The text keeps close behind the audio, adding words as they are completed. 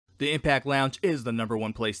The Impact Lounge is the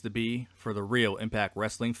 #1 place to be for the real Impact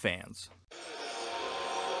Wrestling fans.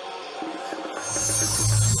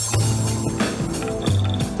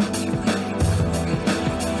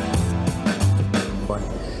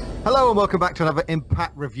 Hello and welcome back to another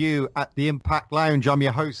Impact review at the Impact Lounge. I'm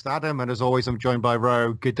your host, Adam, and as always, I'm joined by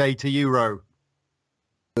Ro. Good day to you, Ro.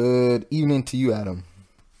 Good evening to you, Adam.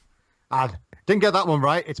 I didn't get that one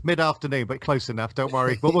right. It's mid-afternoon, but close enough. Don't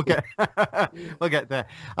worry. But we'll get we'll get there.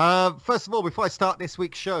 First of all, before I start this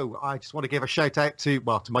week's show, I just want to give a shout out to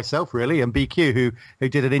myself, really, and BQ, who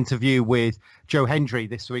did an interview with Joe Hendry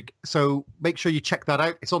this week. So make sure you check that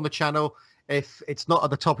out. It's on the channel. If it's not at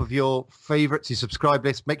the top of your favorites, your subscribe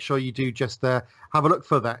list, make sure you do just have a look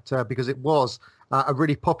for that because it was a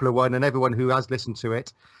really popular one, and everyone who has listened to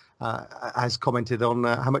it has commented on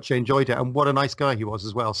how much they enjoyed it and what a nice guy he was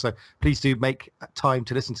as well. So please do make time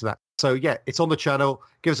to listen to that. So yeah, it's on the channel.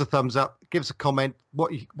 Give us a thumbs up, give us a comment,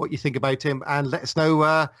 what you think about him, and let us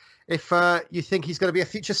know if you think he's going to be a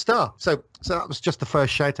future star. So that was just the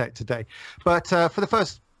first shout out today. But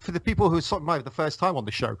for the people who are might be the first time on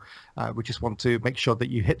the show, we just want to make sure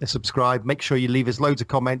that you hit the subscribe. Make sure you leave us loads of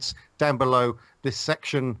comments down below this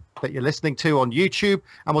section that you're listening to on YouTube,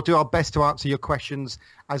 and we'll do our best to answer your questions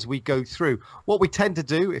as we go through. What we tend to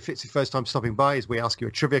do, if it's your first time stopping by, is we ask you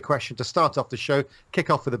a trivia question to start off the show, kick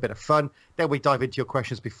off with a bit of fun. Then we dive into your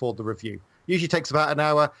questions before the review. Usually takes about an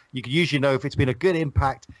hour. You can usually know if it's been a good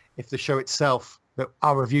impact if the show itself, that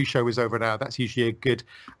our review show is over now. That's usually a good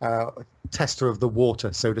tester of the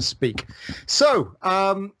water, so to speak. So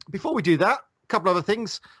before we do that, a couple other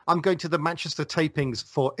things. I'm going to the Manchester tapings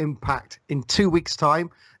for Impact in 2 weeks' time.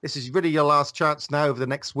 This is really your last chance now over the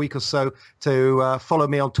next week or so to follow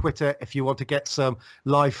me on Twitter if you want to get some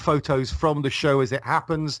live photos from the show as it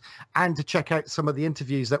happens, and to check out some of the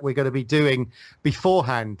interviews that we're going to be doing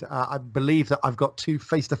beforehand. I believe that I've got 2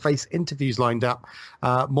 face-to-face interviews lined up.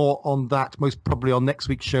 More on that, most probably on next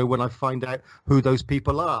week's show when I find out who those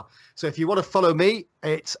people are. So if you want to follow me,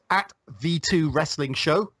 it's at V2 Wrestling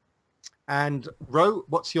Show. And Ro,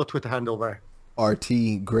 what's your Twitter handle there?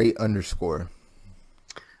 RT Great _.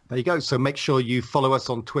 There you go. So make sure you follow us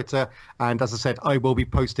on Twitter. And as I said, I will be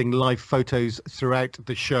posting live photos throughout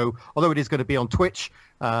the show. Although it is going to be on Twitch,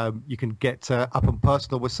 you can get up and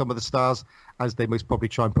personal with some of the stars as they most probably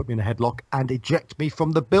try and put me in a headlock and eject me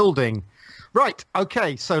from the building. Right.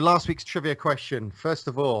 Okay. So last week's trivia question. First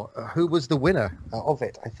of all, who was the winner of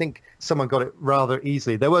it? I think someone got it rather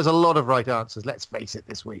easily. There was a lot of right answers. Let's face it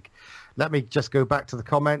this week. Let me just go back to the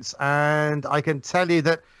comments, and I can tell you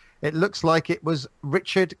that it looks like it was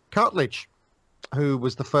Richard Cartledge who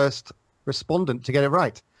was the first respondent to get it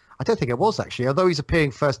right. I don't think it was, actually. Although he's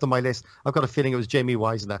appearing first on my list, I've got a feeling it was Jamie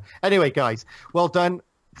Wisner. Anyway, guys, well done.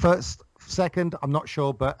 First, second, I'm not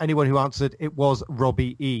sure, but anyone who answered, it was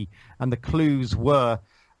Robbie E. And the clues were,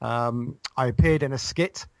 I appeared in a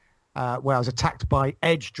skit where I was attacked by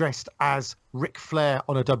Edge dressed as Ric Flair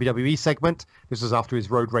on a WWE segment. This was after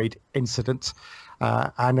his Road Raid incident.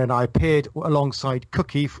 And then I appeared alongside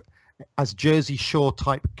Cookie as Jersey Shore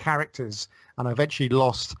type characters. And I eventually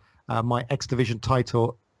lost my X Division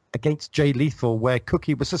title against Jay Lethal, where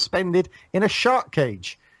Cookie was suspended in a shark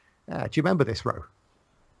cage. Do you remember this, Ro?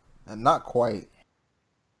 Not quite.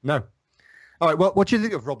 No. All right. Well, what do you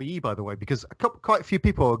think of Robbie E, by the way? Because quite a few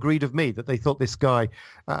people agreed with me that they thought this guy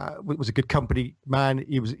was a good company man.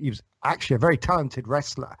 He was actually a very talented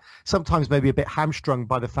wrestler. Sometimes maybe a bit hamstrung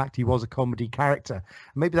by the fact he was a comedy character.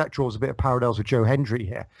 Maybe that draws a bit of parallels with Joe Hendry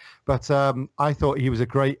here. But I thought he was a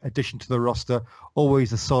great addition to the roster.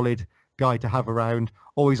 Always a solid guy to have around.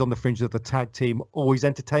 Always on the fringes of the tag team. Always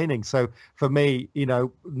entertaining. So for me,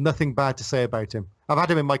 nothing bad to say about him. I've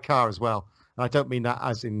had him in my car as well. And I don't mean that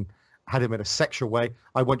as in had him in a sexual way.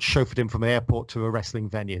 I once chauffeured him from the airport to a wrestling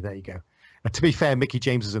venue. There you go. To be fair, Mickey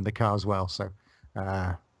James is in the car as well. So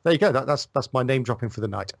there you go. That's my name dropping for the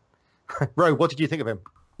night. Ro, what did you think of him?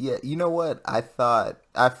 Yeah, you know what? I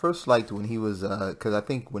first liked when he was, because I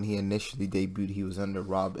think when he initially debuted, he was under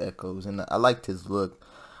Rob Echoes, and I liked his look.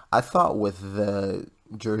 I thought with the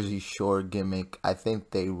Jersey Shore gimmick, I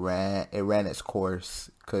think it ran its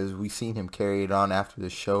course, because we seen him carry it on after the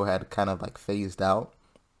show had kind of like phased out.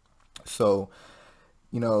 So,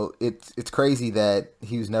 it's crazy that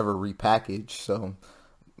he was never repackaged. So,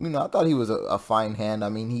 I thought he was a fine hand. I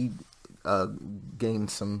mean, he gained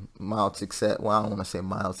some mild success. Well, I don't want to say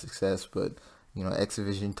mild success, but, X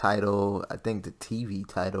Division title, I think the TV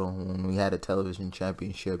title when we had a television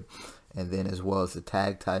championship, and then as well as the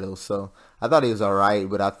tag title. So, I thought he was all right,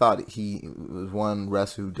 but I thought he was one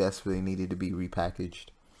wrestler who desperately needed to be repackaged.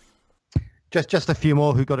 Just a few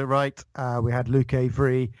more who got it right. We had Luke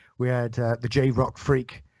Avery. We had the J-Rock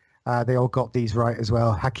Freak. They all got these right as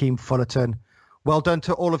well. Hakeem Fullerton. Well done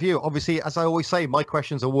to all of you. Obviously, as I always say, my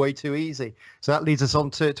questions are way too easy. So that leads us on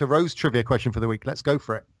to Rose's trivia question for the week. Let's go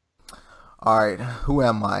for it. All right, who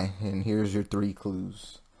am I? And here's your 3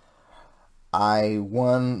 clues. I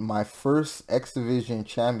won my first X Division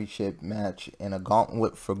championship match in a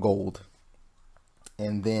gauntlet for gold.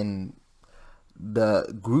 And then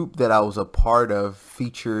the group that I was a part of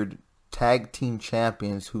featured tag team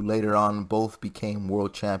champions who later on both became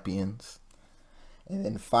world champions. And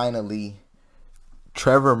then finally,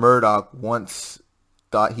 Trevor Murdoch once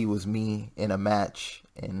thought he was me in a match,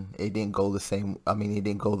 and it didn't go it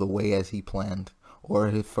didn't go the way as he planned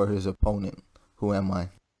or for his opponent. Who am I?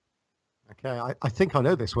 Okay, I think I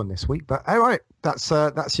know this one this week, but all right, that's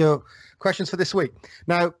your questions for this week.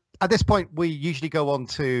 Now, at this point, we usually go on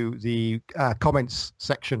to the comments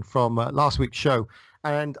section from last week's show.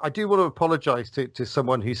 And I do want to apologise to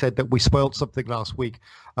someone who said that we spoiled something last week.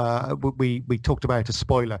 We talked about a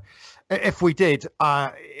spoiler. If we did,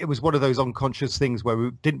 it was one of those unconscious things where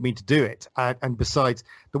we didn't mean to do it. And besides,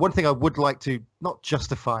 the one thing I would like to not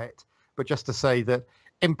justify it, but just to say that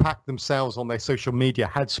Impact themselves on their social media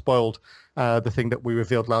had spoiled the thing that we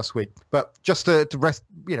revealed last week. But just to rest,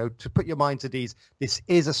 to put your minds at ease, this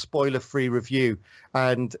is a spoiler-free review,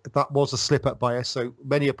 and that was a slip-up by us. So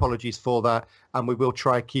many apologies for that, and we will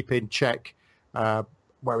try keep in check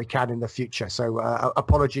where we can in the future. So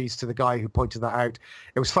apologies to the guy who pointed that out.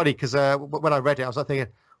 It was funny because when I read it, I was like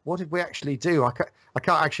thinking, what did we actually do? I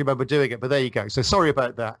can't actually remember doing it, but there you go. So sorry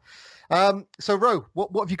about that. So, Ro,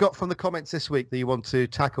 what have you got from the comments this week that you want to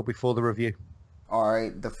tackle before the review? All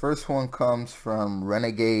right, the first one comes from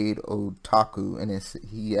Renegade Otaku, and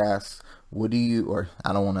he asks, what do you, or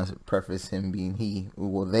I don't want to preface him being he,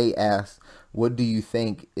 well, they asked, what do you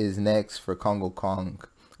think is next for Kongo Kong?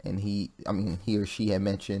 And he or she had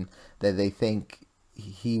mentioned that they think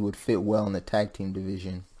he would fit well in the tag team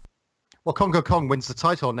division. Well, Kongo Kong wins the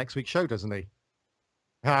title on next week's show, doesn't he?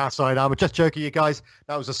 Sorry, no, I'm just joking, you guys.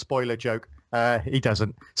 That was a spoiler joke. He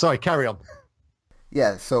doesn't. Sorry, carry on.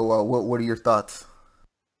 Yeah, so what are your thoughts?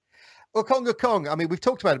 Well, Kongo Kong, we've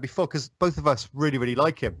talked about it before because both of us really, really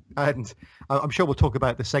like him. And I'm sure we'll talk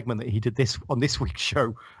about the segment that he did on this week's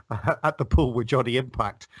show at the pool with Johnny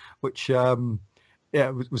Impact, which,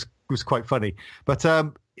 was quite funny. But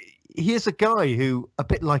he is a guy who, a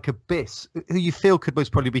bit like Abyss, who you feel could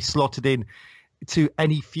most probably be slotted in to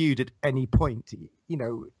any feud at any point.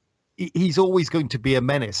 He's always going to be a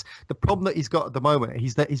menace. The problem that he's got at the moment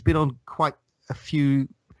is that he's been on quite a few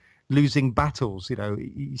losing battles.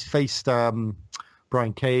 He's faced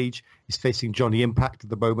Brian Cage, he's facing Johnny Impact at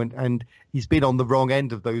the moment, and he's been on the wrong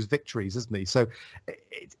end of those victories, isn't he? So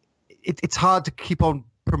it's hard to keep on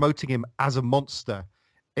promoting him as a monster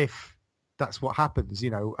if that's what happens,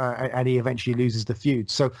 and he eventually loses the feud.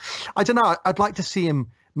 So I don't know. I'd like to see him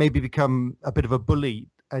maybe become a bit of a bully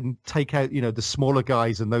and take out, the smaller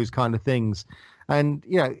guys and those kind of things. And,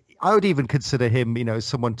 I would even consider him, as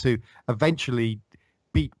someone to eventually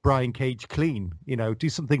beat Brian Cage clean, do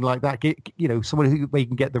something like that. Get, someone who he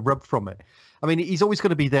can get the rub from it. He's always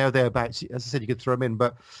going to be thereabouts. As I said, you could throw him in,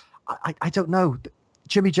 but I don't know.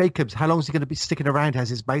 Jimmy Jacobs, how long is he going to be sticking around as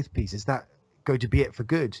his mouthpiece? Is that going to be it for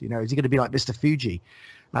good? Is he going to be like Mr. Fuji?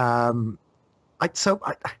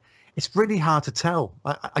 It's really hard to tell.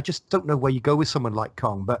 I just don't know where you go with someone like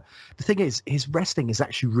Kong. But the thing is, his wrestling is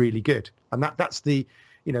actually really good. And that's the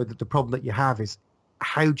problem that you have is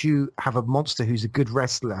how do you have a monster who's a good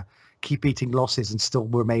wrestler keep eating losses and still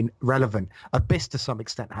remain relevant? Abyss, to some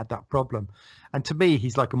extent, had that problem. And to me,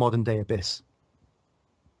 he's like a modern-day Abyss.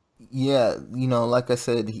 Yeah, like I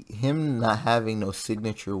said, him not having no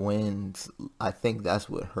signature wins, I think that's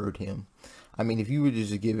what hurt him. If you were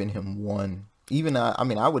just giving him one, even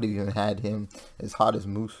I would have even had him as hot as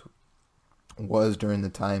Moose was during the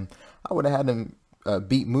time. I would have had him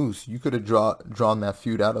beat Moose. You could have drawn that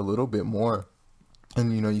feud out a little bit more.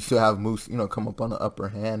 And, you still have Moose, come up on the upper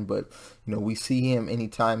hand. But, we see him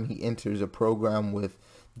anytime he enters a program with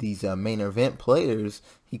these main event players,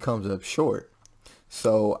 he comes up short.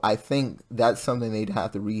 So I think that's something they'd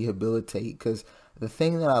have to rehabilitate because the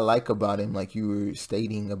thing that I like about him, like you were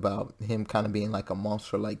stating about him kind of being like a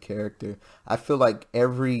monster-like character, I feel like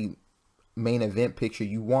every main event picture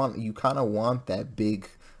you kind of want that big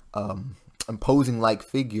imposing-like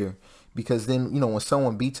figure because then, when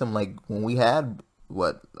someone beats him, like when we had,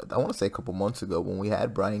 I want to say a couple months ago, when we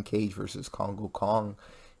had Brian Cage versus Kongo Kong,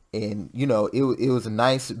 and, it was a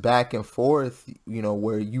nice back and forth,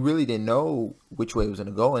 where you really didn't know which way it was going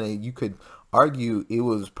to go. And you could argue it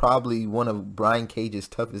was probably one of Brian Cage's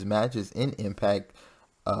toughest matches in Impact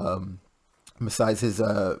besides his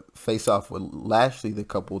face off with Lashley the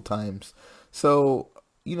couple times. So,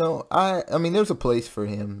 I mean there's a place for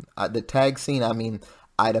him. The tag scene, I mean,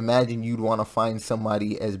 I'd imagine you'd want to find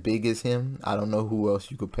somebody as big as him. I don't know who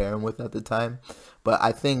else you could pair him with at the time. But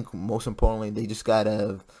I think most importantly, they just got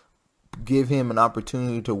to give him an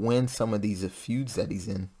opportunity to win some of these feuds that he's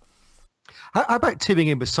in. How about teaming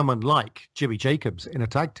in with someone like Jimmy Jacobs in a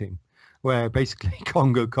tag team, where basically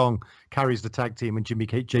Congo Kong carries the tag team and Jimmy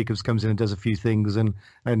Jacobs comes in and does a few things and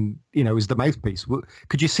is the mouthpiece?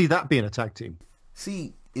 Could you see that being a tag team?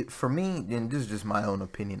 See, for me, and this is just my own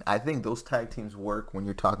opinion, I think those tag teams work when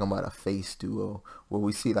you're talking about a face duo, where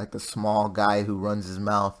we see like the small guy who runs his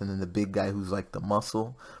mouth and then the big guy who's like the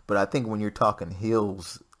muscle. But I think when you're talking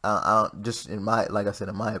heels, just like I said,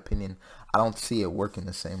 in my opinion, I don't see it working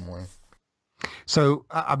the same way. So,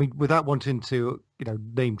 I mean, without wanting to,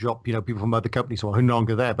 name drop, people from other companies who are no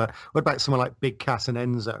longer there, but what about someone like Big Cass and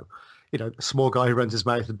Enzo? The small guy who runs his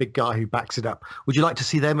mouth, the big guy who backs it up. Would you like to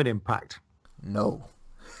see them in Impact? No.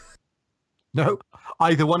 No?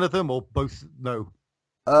 Either one of them or both? No?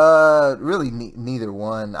 Really neither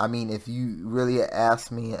one. I mean, if you really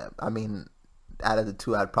ask me, I mean, out of the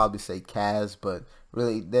two, I'd probably say Kaz, but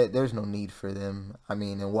really, there's no need for them. I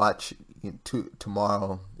mean, and watch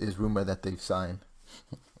tomorrow is rumor that they've signed.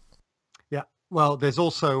 Yeah. Well, there's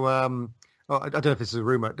also, I don't know if this is a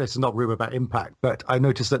rumor. This is not a rumor about Impact, but I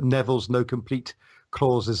noticed that Neville's no complete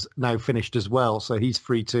clause is now finished as well, so he's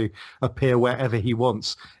free to appear wherever he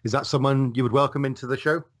wants. Is that someone you would welcome into the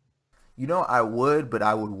show? I would, but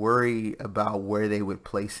I would worry about where they would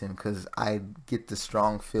place him because I get the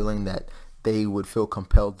strong feeling that they would feel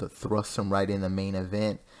compelled to thrust him right in the main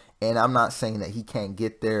event. And I'm not saying that he can't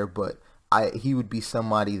get there, but he would be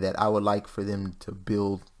somebody that I would like for them to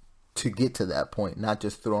build to get to that point, not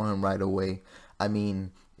just throw him right away. I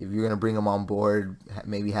mean, if you're going to bring him on board,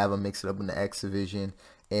 maybe have him mix it up in the X Division.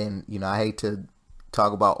 And, I hate to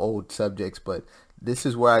talk about old subjects, but this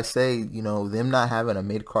is where I say, them not having a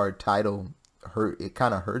mid-card title it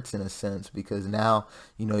kind of hurts in a sense because now,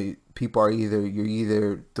 people are you're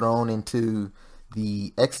either thrown into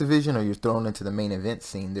the X Division or you're thrown into the main event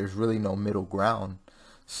scene. There's really no middle ground.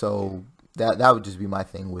 So that would just be my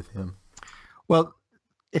thing with him. Well,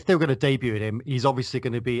 if they were going to debut him, he's obviously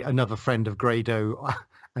going to be another friend of Grado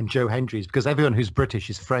and Joe Hendry's because everyone who's British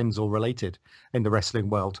is friends or related in the wrestling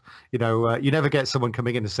world. You never get someone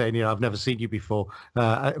coming in and saying, I've never seen you before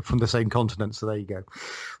from the same continent. So there you go.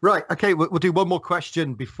 Right. Okay. We'll do one more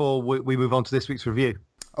question before we move on to this week's review.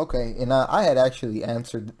 Okay. And I had actually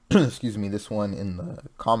answered, this one in the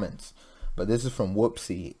comments, but this is from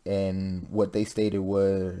Whoopsie. And what they stated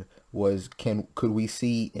was could we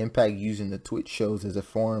see Impact using the Twitch shows as a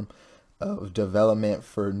form of development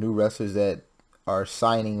for new wrestlers that are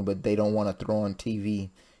signing but they don't want to throw on TV?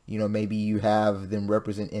 Maybe you have them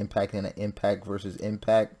represent Impact in an Impact versus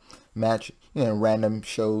Impact match, random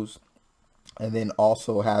shows, and then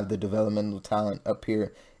also have the developmental talent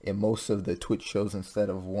appear in most of the Twitch shows instead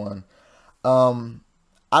of one.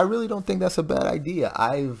 I really don't think that's a bad idea.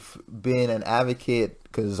 I've been an advocate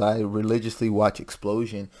because I religiously watch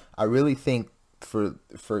Explosion. I really think for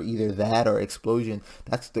either that or Explosion,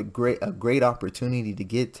 that's a great opportunity to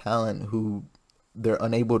get talent who they're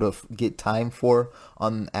unable to get time for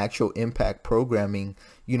on actual Impact programming.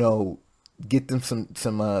 Get them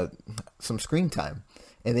some screen time.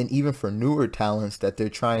 And then even for newer talents that they're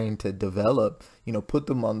trying to develop, put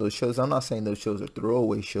them on those shows. I'm not saying those shows are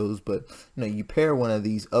throwaway shows, but, you pair one of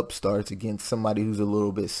these upstarts against somebody who's a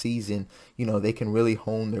little bit seasoned, they can really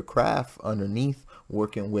hone their craft underneath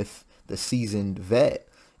working with the seasoned vet.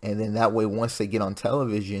 And then that way, once they get on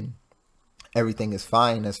television, everything is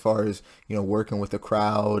fine as far as, working with the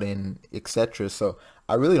crowd and etc. So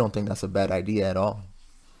I really don't think that's a bad idea at all.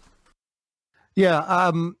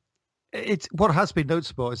 Yeah. It's what has been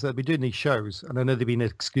noticeable is that they've been doing these shows, and I know they've been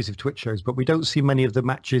exclusive Twitch shows, but we don't see many of the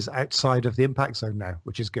matches outside of the Impact Zone now,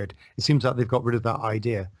 which is good. It seems like they've got rid of that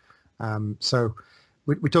idea. So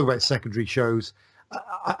we talk about secondary shows.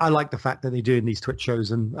 I like the fact that they're doing these Twitch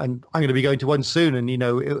shows, and I'm going to be going to one soon, and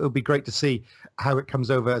it'll be great to see how it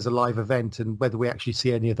comes over as a live event and whether we actually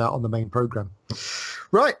see any of that on the main program.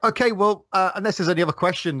 Right. Okay. Well, unless there's any other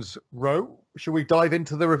questions, Ro, should we dive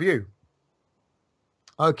into the review?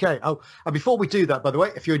 Okay. Oh, and before we do that, by the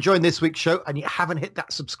way, if you're enjoying this week's show and you haven't hit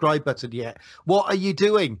that subscribe button yet, what are you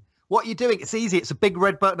doing? What are you doing? It's easy. It's a big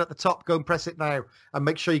red button at the top. Go and press it now. And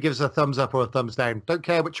make sure you give us a thumbs up or a thumbs down. Don't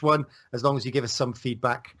care which one, as long as you give us some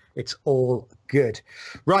feedback. It's all good.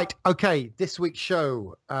 Right. Okay. This week's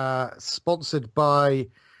show, sponsored by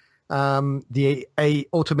the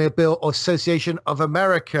Automobile Association of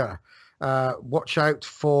America. Watch out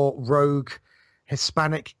for Rogue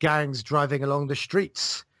Hispanic gangs driving along the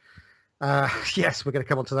streets. Yes, we're going to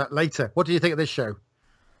come on to that later. What do you think of this show?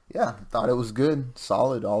 Yeah, thought it was good,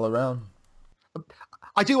 solid all around.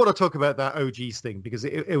 I do want to talk about that OGs thing because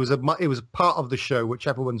it was a part of the show which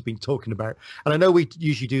everyone's been talking about, and I know we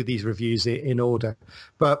usually do these reviews in order,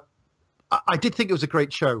 but I did think it was a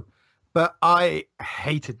great show, but I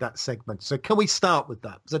hated that segment. So can we start with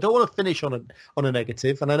that? Because I don't want to finish on a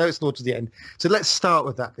negative, and I know it's not to the end. So let's start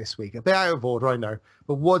with that this week. A bit out of order, I know,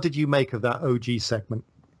 but what did you make of that OG segment?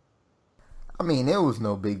 I mean, it was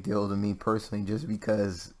no big deal to me personally, just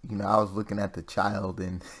because, I was looking at the child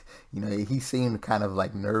and, he seemed kind of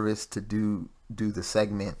like nervous to do the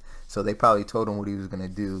segment. So they probably told him what he was going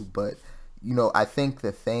to do. But, I think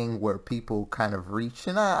the thing where people kind of reached,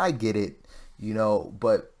 and I get it,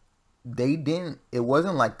 but it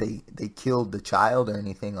wasn't like they killed the child or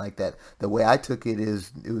anything like that. The way I took it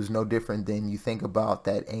is it was no different than you think about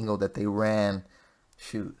that angle that they ran,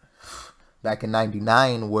 back in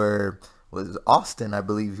 99 where was Austin, I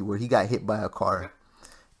believe, where he got hit by a car.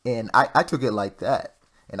 And I took it like that.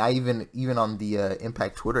 And I even on the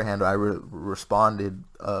Impact Twitter handle, I responded,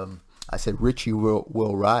 I said, Richie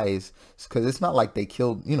will rise. Because it's not like they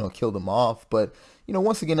killed him off. But,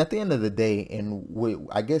 once again, at the end of the day, and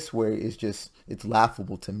I guess where it's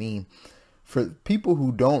laughable to me, for people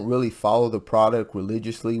who don't really follow the product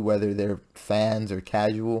religiously, whether they're fans or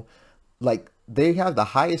casual, like, they have the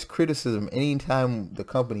highest criticism anytime the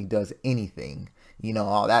company does anything.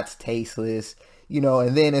 Oh, that's tasteless.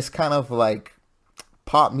 And then it's kind of like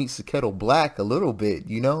pot meets the kettle black a little bit,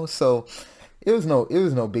 So it was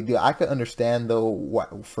no big deal. I could understand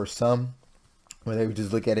though for some where they would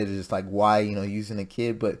just look at it as just like, why, using a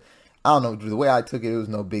kid, but I don't know, the way I took it, it was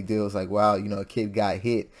no big deal. It's like, wow, a kid got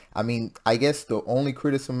hit. I mean, I guess the only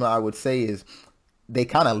criticism I would say is they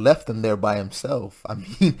kind of left him there by himself. I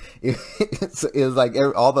mean, it was like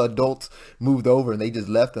all the adults moved over and they just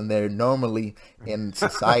left him there. Normally in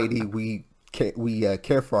society, we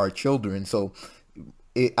care for our children. So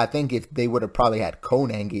I think if they would have probably had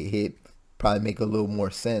Conan get hit, probably make a little more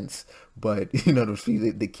sense. But, to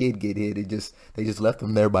see the kid get hit, they just left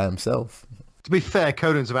him there by himself. To be fair,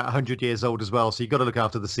 Conan's about 100 years old as well, so you've got to look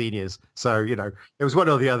after the seniors. So, it was one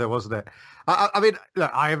or the other, wasn't it? I mean,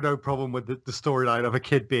 look, I have no problem with the storyline of a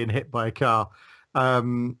kid being hit by a car.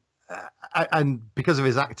 And because of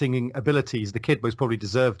his acting abilities, the kid most probably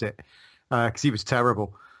deserved it because he was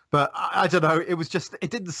terrible. But I don't know, it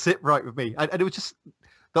didn't sit right with me. And it was just,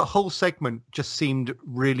 the whole segment just seemed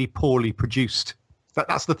really poorly produced.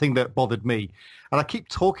 That's the thing that bothered me. And I keep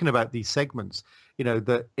talking about these segments,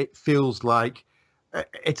 that it feels like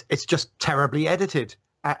it's just terribly edited.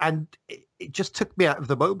 And it just took me out of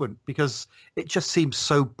the moment because it just seems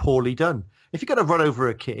so poorly done. If you're going to run over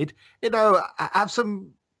a kid, have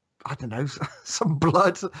some, I don't know, some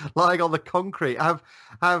blood lying on the concrete. Have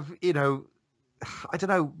I don't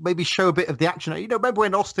know, maybe show a bit of the action. Remember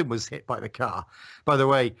when Austin was hit by the car? By the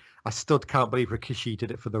way, I still can't believe Rikishi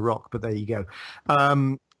did it for The Rock, but there you go.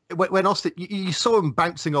 When Austin, you saw him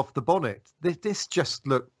bouncing off the bonnet. This just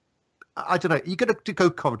looked, I don't know, you're going to go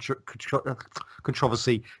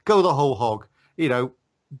controversy, go the whole hog,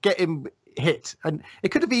 get him hit. And it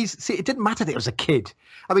could have easily, see, it didn't matter that it was a kid.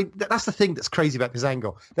 I mean, that's the thing that's crazy about this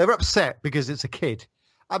angle. They're upset because it's a kid.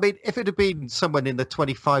 I mean, if it had been someone in the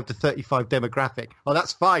 25 to 35 demographic, oh,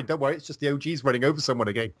 that's fine. Don't worry. It's just the OGs running over someone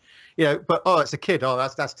again. But, oh, it's a kid. Oh,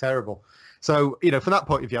 that's terrible. So, from that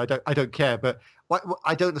point of view, I don't care. But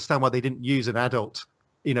I don't understand why they didn't use an adult,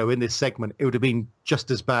 in this segment. It would have been just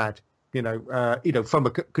as bad, from a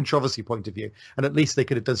controversy point of view. And at least they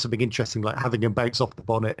could have done something interesting, like having him bounce off the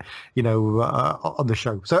bonnet, on the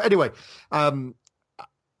show. So anyway, I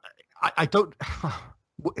don't,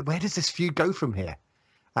 where does this feud go from here?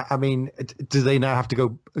 I mean, do they now have to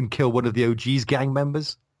go and kill one of the OG's gang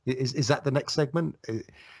members? Is that the next segment?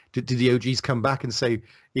 Do the OGs come back and say,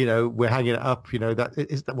 we're hanging it up,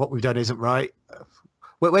 that what we've done isn't right?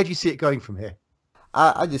 Where do you see it going from here?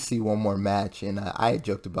 I just see one more match, and I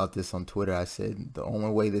joked about this on Twitter. I said the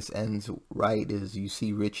only way this ends right is you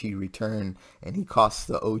see Richie return, and he costs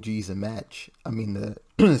the OGs a match. I mean,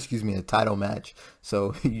 a title match.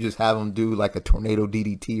 So you just have him do like a tornado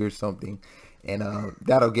DDT or something, and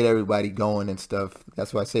that'll get everybody going and stuff.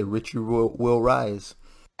 That's why I say Richie will rise.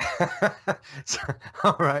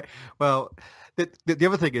 All right. Well, the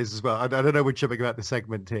other thing is as well, I don't know we're jumping about the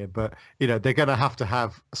segment here, but, they're going to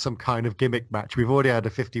have some kind of gimmick match. We've already had a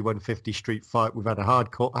 51-50 street fight. We've had a House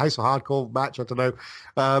of Hardcore match. I don't know.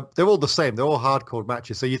 They're all the same. They're all hardcore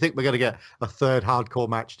matches. So you think we're going to get a third hardcore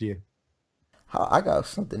match, do you? I got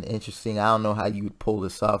something interesting. I don't know how you would pull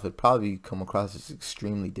this off. It'd probably come across as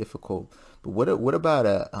extremely difficult. But what about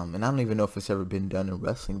and I don't even know if it's ever been done in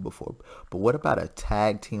wrestling before, but what about a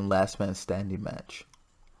tag team last man standing match?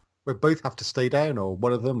 We both have to stay down, or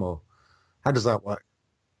one of them, or how does that work?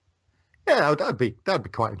 Yeah, that'd be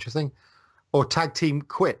quite interesting. Or tag team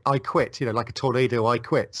quit, I quit, like a tornado, I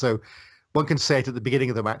quit. So one can say it at the beginning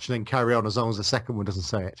of the match and then carry on as long as the second one doesn't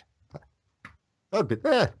say it. That'd be,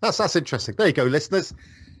 yeah, that's interesting. There you go, listeners.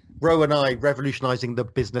 Ro and I revolutionizing the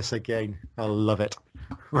business again. I love it.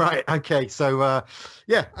 Right, okay, so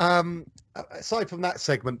aside from that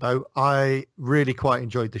segment though, I really quite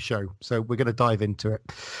enjoyed the show. So we're going to dive into it.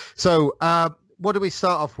 So what do we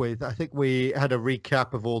start off with? I think we had a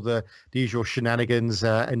recap of all the usual shenanigans,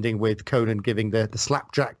 ending with Conan giving the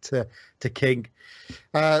slapjack to King.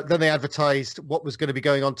 Then they advertised what was going to be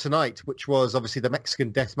going on tonight, which was obviously the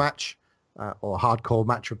Mexican death match, or hardcore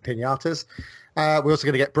match with piñatas. We're also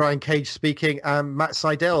going to get Brian Cage speaking and Matt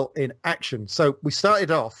Sydal in action. So we started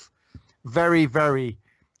off very, very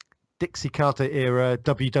Dixie Carter era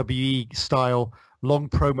WWE style long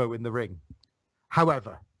promo in the ring.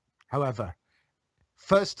 However,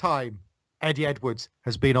 first time Eddie Edwards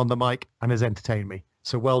has been on the mic and has entertained me.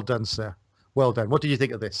 So well done, sir. Well done. What do you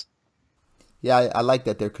think of this? Yeah, I like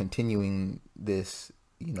that they're continuing this.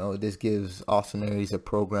 This gives Austin Aries a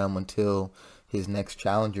program until his next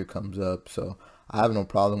challenger comes up. So I have no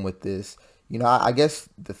problem with this. I guess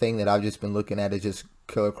the thing that I've just been looking at is just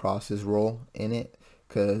Killer Kross's role in it.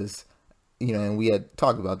 Because, and we had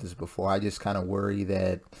talked about this before. I just kind of worry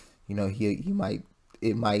that,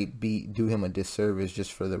 it might do him a disservice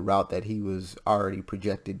just for the route that he was already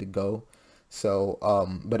projected to go. So,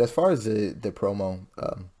 but as far as the promo,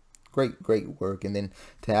 great work. And then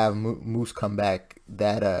to have Moose come back,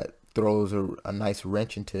 that throws a nice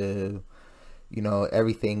wrench into,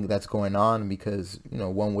 everything that's going on, because,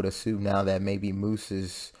 one would assume now that maybe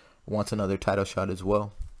Moose wants another title shot as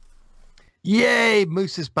well. Yay,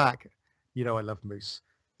 Moose is back. I love Moose.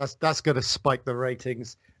 That's going to spike the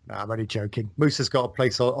ratings. No, I'm only joking. Moose has got a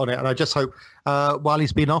place on it, and I just hope while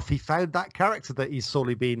he's been off, he found that character that he's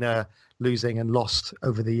sorely been losing and lost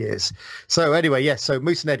over the years. So anyway, yes, so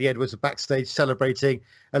Moose and Eddie Edwards are backstage celebrating.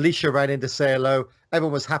 Alicia ran in to say hello.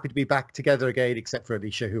 Everyone was happy to be back together again, except for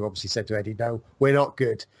Alicia, who obviously said to Eddie, no, we're not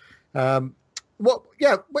good. Where do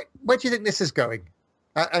you think this is going?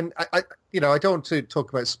 And I don't want to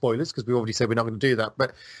talk about spoilers because we already said we're not going to do that.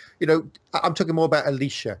 But, I'm talking more about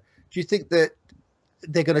Alicia. Do you think that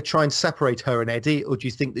they're going to try and separate her and Eddie, or do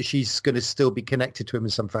you think that she's going to still be connected to him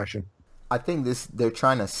in some fashion? I think they're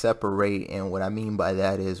trying to separate, and what I mean by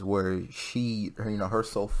that is where her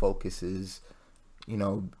sole focus is,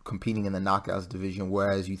 competing in the knockouts division,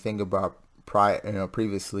 whereas you think about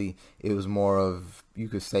previously it was more of, you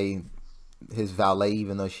could say, his valet,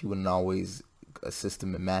 even though she wouldn't always assist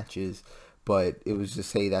him in matches, but it was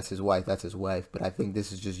just, hey, that's his wife. But I think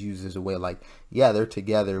this is just used as a way like, yeah, they're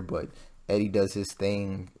together, but Eddie does his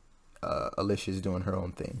thing, Alicia's doing her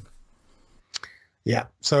own thing. Yeah,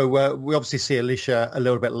 so we obviously see Alicia a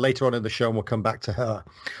little bit later on in the show, and we'll come back to her.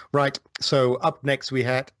 Right, so up next we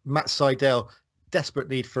had Matt Sydal, desperate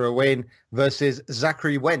need for a win, versus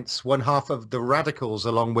Zachary Wentz, one half of the Radicals,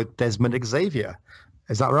 along with Desmond Xavier.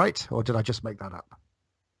 Is that right, or did I just make that up?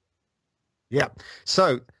 Yeah,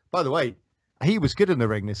 so, by the way, he was good in the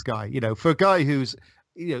ring, this guy. For a guy who's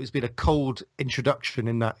been a cold introduction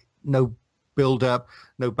in that no build-up,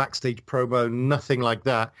 no backstage promo, nothing like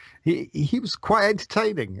that. He was quite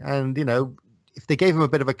entertaining, and if they gave him a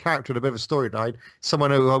bit of a character and a bit of a storyline,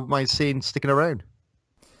 someone who I might see sticking around.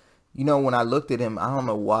 When I looked at him, I don't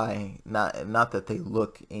know why, not that they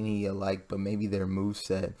look any alike, but maybe their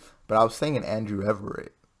moveset. But I was thinking Andrew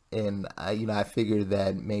Everett, and I figured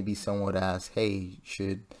that maybe someone would ask, hey,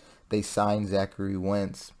 should they sign Zachary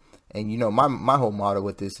Wentz? And my whole motto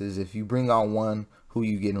with this is, if you bring on one, who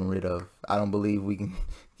you getting rid of? I don't believe we can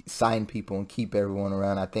sign people and keep everyone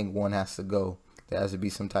around. I think one has to go. There has to be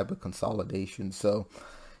some type of consolidation. So,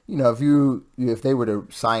 if they were to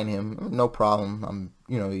sign him, no problem.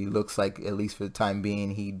 He looks like, at least for the time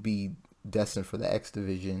being, he'd be destined for the X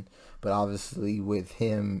division. But obviously with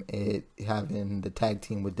him having the tag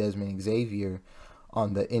team with Desmond Xavier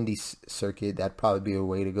on the indie circuit, that'd probably be a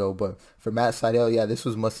way to go. But for Matt Sydal, yeah, this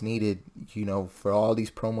was much needed. For all these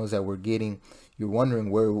promos that we're getting, you're wondering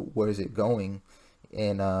where is it going,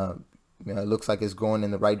 and it looks like it's going in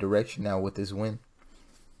the right direction now with this win.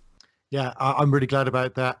 Yeah, I'm really glad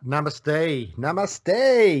about that. Namaste.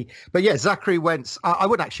 But yeah, Zachary Wentz, I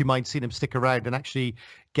wouldn't actually mind seeing him stick around and actually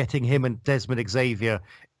getting him and Desmond Xavier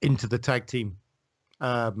into the tag team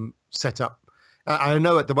setup. I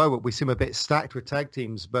know at the moment we seem a bit stacked with tag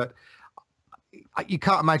teams, but you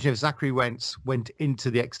can't imagine if Zachary Wentz went into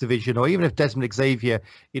the X Division, or even if Desmond Xavier,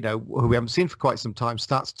 who we haven't seen for quite some time,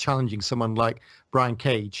 starts challenging someone like Brian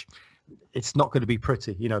Cage. It's not going to be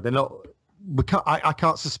pretty. They're not. I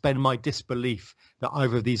can't suspend my disbelief that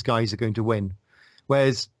either of these guys are going to win.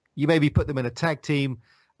 Whereas you maybe put them in a tag team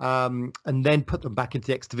and then put them back into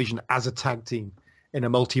the X Division as a tag team in a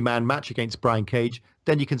multi-man match against Brian Cage,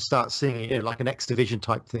 then you can start seeing like an X Division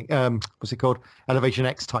type thing. What's it called? Elevation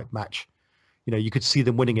X type match. You could see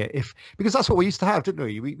them winning it because that's what we used to have, didn't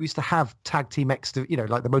we? We used to have tag team X,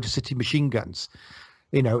 like the Motor City Machine Guns,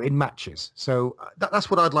 in matches. So that's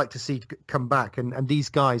what I'd like to see come back. And these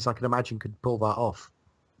guys, I can imagine, could pull that off.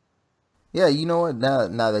 Yeah, you know what? Now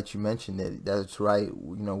that you mentioned it, that's right.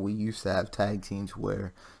 We used to have tag teams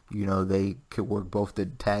where, they could work both the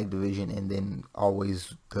tag division and then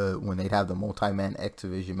always when they'd have the multi-man X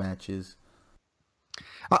Division matches.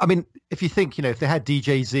 I mean, if you think, if they had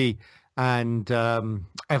DJZ and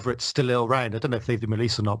Everett still around, I don't know if they've been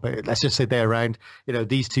released or not, but let's just say they're around.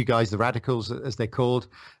 These two guys, the Radicals, as they're called,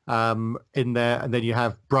 in there, and then you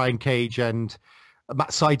have Brian Cage and Matt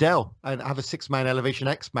Sydal, and have a 6-man Elevation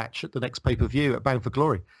X match at the next pay-per-view at Bound for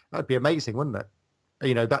Glory. That'd be amazing, wouldn't it?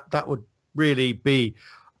 That would really be,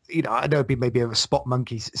 I know it'd be maybe a spot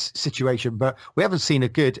monkey situation, but we haven't seen a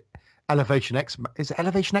good Elevation X. Is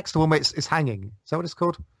Elevation X the one where it's hanging? Is that what it's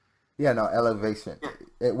called? Yeah, no, Elevation.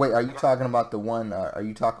 Wait, are you talking about the one? Are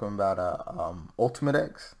you talking about Ultimate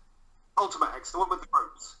X? Ultimate X, the one with the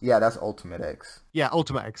ropes. Yeah, that's Ultimate X. Yeah,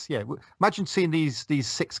 Ultimate X. Yeah, imagine seeing these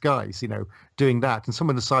 6 guys, doing that, and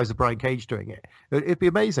someone the size of Brian Cage doing it. It'd be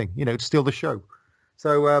amazing, to steal the show.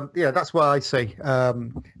 So that's why I say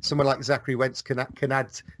someone like Zachary Wentz can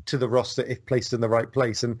add to the roster if placed in the right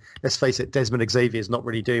place. And let's face it, Desmond Xavier is not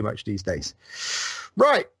really doing much these days.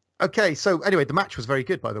 Right. Okay. So anyway, the match was very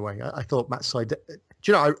good, by the way. I thought Matt Sydal.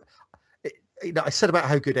 Do I said about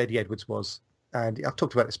how good Eddie Edwards was. And I've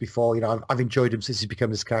talked about this before. I've enjoyed him since he's become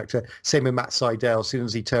this character. Same with Matt Sydal. As soon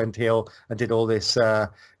as he turned heel and did all this,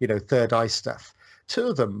 Third Eye stuff. 2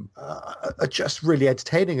 of them are just really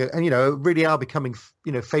entertaining, and really are becoming,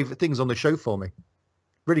 favorite things on the show for me.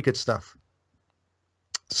 Really good stuff.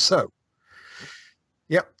 So,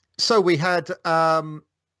 yep. So we had a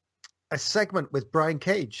segment with Brian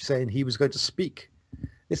Cage saying he was going to speak.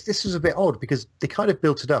 This was a bit odd because they kind of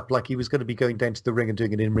built it up like he was going to be going down to the ring and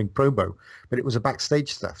doing an in-ring promo, but it was a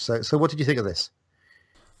backstage stuff. So what did you think of this?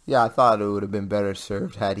 Yeah, I thought it would have been better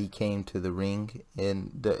served had he came to the ring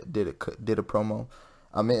and did a promo.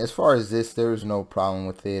 I mean, as far as this, there was no problem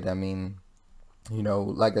with it. I mean,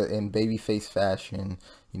 like in babyface fashion,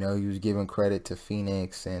 he was giving credit to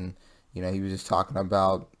Phoenix, and he was just talking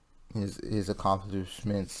about his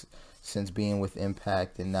accomplishments since being with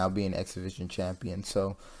Impact and now being X Division champion.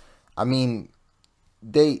 So, I mean,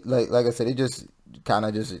 they like I said, it just kind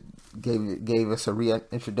of just gave us a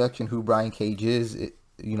reintroduction who Brian Cage is.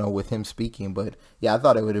 With him speaking. But yeah, I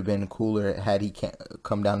thought it would have been cooler had he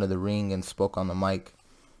come down to the ring and spoke on the mic.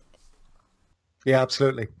 Yeah,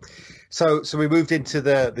 absolutely. So we moved into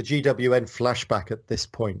the GWN flashback at this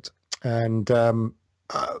point. And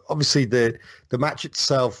obviously the match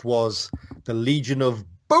itself was the Legion of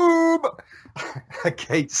Boom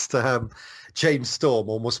against James Storm,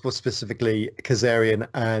 or more specifically Kazarian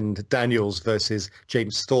and Daniels versus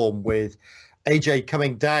James Storm, with AJ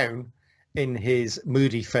coming down in his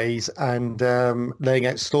moody phase and laying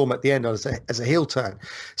out Storm at the end as a heel turn.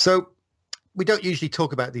 So we don't usually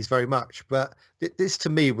talk about these very much, but this to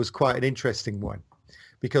me was quite an interesting one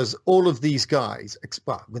because all of these guys,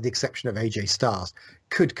 with the exception of AJ Styles,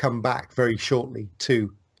 could come back very shortly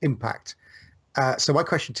to Impact. So my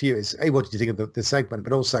question to you is, A, what did you think of the segment?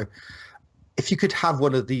 But also, if you could have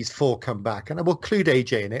one of these 4 come back, and I will include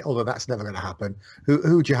AJ in it, although that's never going to happen,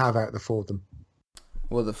 who would you have out of the 4 of them?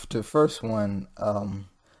 Well, the first one,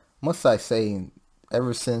 must I say,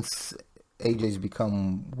 ever since AJ's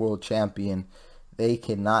become world champion, they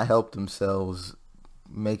cannot help themselves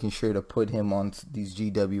making sure to put him on these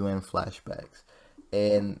GWN flashbacks.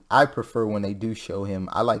 And I prefer when they do show him.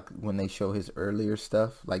 I like when they show his earlier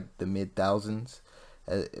stuff, like the mid-thousands.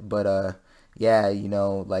 Yeah,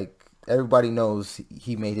 like everybody knows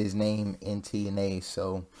he made his name in TNA.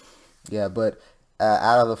 So, yeah, but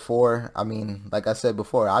out of the 4, I mean, like I said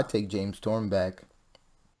before, I'd take James Storm back.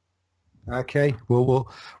 Okay, we'll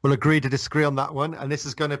agree to disagree on that one, and this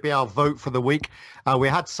is going to be our vote for the week. We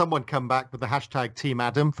had someone come back with the hashtag Team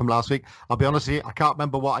Adam from last week. I'll be honest with you, I can't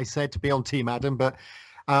remember what I said to be on Team Adam, but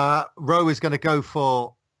Ro is going to go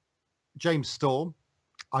for James Storm.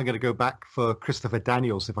 I'm going to go back for Christopher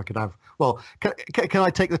Daniels if I could have. Well, can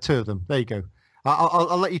I take the 2 of them? There you go.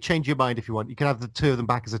 I'll let you change your mind if you want. You can have the two of them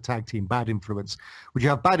back as a tag team. Bad Influence. Would you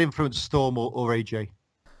have Bad Influence, Storm, or AJ?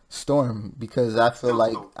 Storm, because I feel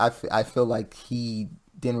like I feel like he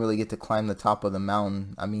didn't really get to climb the top of the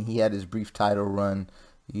mountain. I mean, he had his brief title run,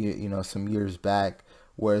 some years back.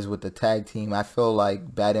 Whereas with the tag team, I feel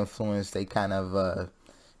like Bad Influence, they kind of,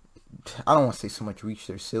 I don't want to say so much reached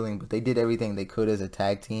their ceiling, but they did everything they could as a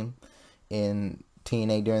tag team in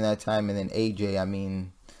TNA during that time. And then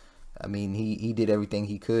AJ, he did everything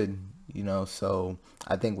he could, so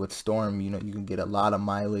I think with Storm, you can get a lot of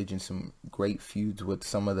mileage and some great feuds with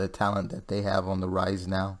some of the talent that they have on the rise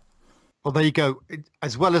now. Well, there you go.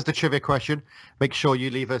 As well as the trivia question, make sure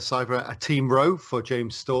you leave us either a Team Row for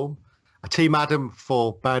James Storm, a Team Adam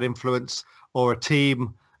for Bad Influence, or a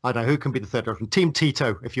Team, I don't know, who can be the third option? Team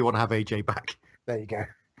Tito, if you want to have AJ back. There you go.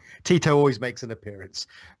 Tito always makes an appearance.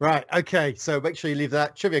 Right, okay, so make sure you leave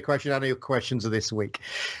that trivia question and your questions of this week.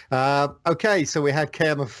 Okay, so we had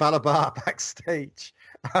KM and Falabar backstage.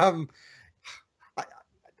 I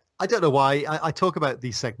don't know why I talk about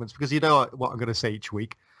these segments, because you know what I'm going to say each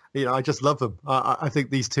week. I just love them. I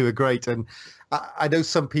think these two are great. And I know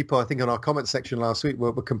some people, I think, on our comment section last week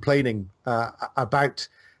were complaining about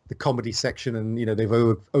the comedy section, and, they've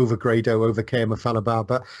over Grado, over KM and Falabar.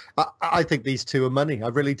 But I think these two are money. I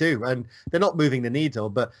really do. And they're not moving the needle,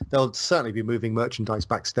 but they'll certainly be moving merchandise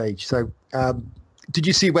backstage. So did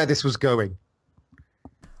you see where this was going?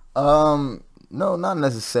 No, not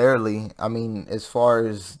necessarily. I mean, as far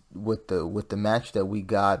as with the match that we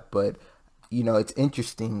got, but it's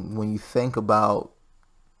interesting when you think about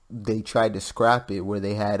they tried to scrap it where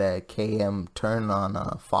they had a KM turn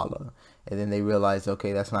on Fala, and then they realized,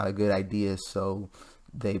 okay, that's not a good idea, so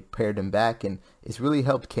they paired him back, and it's really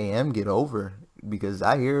helped KM get over, because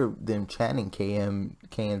I hear them chanting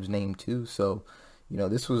KM's name too. So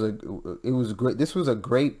this was a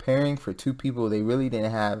great pairing for two people they really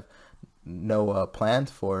didn't have no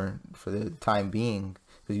plans for the time being,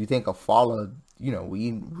 because you think of Fala,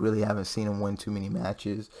 we really haven't seen him win too many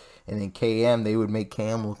matches. And then KM, they would make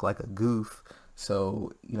KM look like a goof.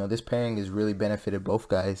 So, this pairing has really benefited both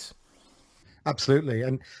guys. Absolutely.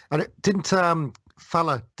 And it didn't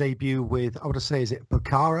Fala debut with, I want to say, is it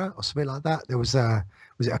Bakara or something like that? There was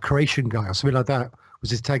was it a Croatian guy or something like that? Was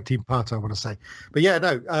his tag team partner, I want to say. But yeah,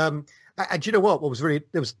 no. And you know what was really,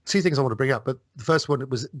 there was two things I want to bring up. But the first one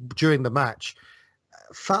was during the match,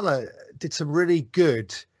 Fala did some really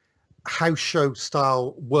good house show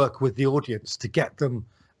style work with the audience to get them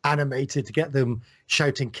animated, to get them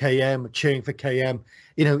shouting KM, cheering for KM.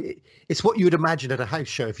 It's what you would imagine at a house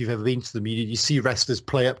show if you've ever been to them. You see wrestlers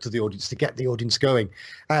play up to the audience to get the audience going.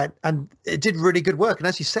 And it did really good work. And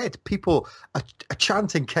as you said, people are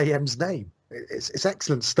chanting KM's name. It's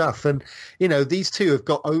excellent stuff. And, these two have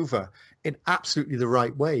got over in absolutely the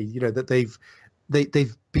right way, that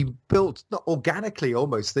they've been built, not organically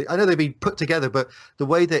almost. I know they've been put together, but the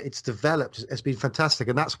way that it's developed has been fantastic.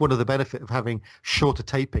 And that's one of the benefits of having shorter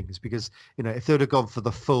tapings, because, if they would have gone for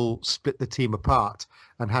the full split the team apart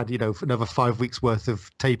and had, another 5 weeks worth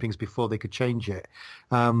of tapings before they could change it,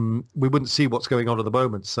 we wouldn't see what's going on at the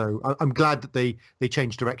moment. So I'm glad that they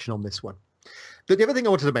changed direction on this one. But the other thing I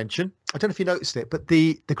wanted to mention, I don't know if you noticed it, but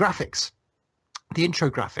the graphics, the intro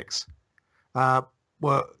graphics,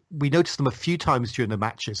 we noticed them a few times during the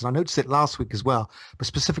matches, and I noticed it last week as well, but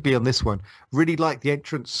specifically on this one, really like the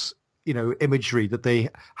entrance, imagery that they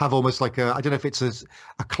have, almost like I don't know if it's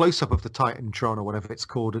a close-up of the Titantron or whatever it's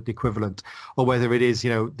called, the equivalent, or whether it is,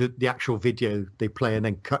 the actual video they play and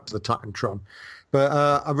then cut to the Titantron. But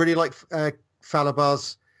I really like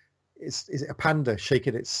Falabar's, is it a panda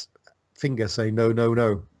shaking its finger saying no, no,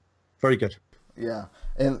 no. Very good. Yeah,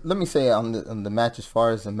 and let me say on the match, as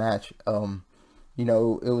far as the match,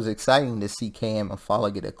 it was exciting to see KM and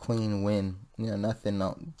Fala get a clean win.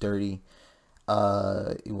 Nothing dirty.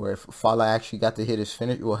 Where Fala actually got to hit his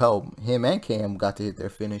finish. Well, hell, him and KM got to hit their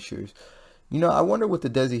finishers. I wonder with the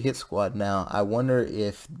Desi Hit Squad now, I wonder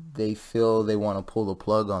if they feel they want to pull the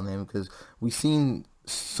plug on them, because we've seen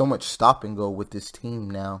so much stop and go with this team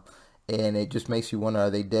now. And it just makes you wonder, are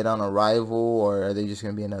they dead on arrival, or are they just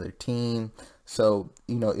going to be another team? So,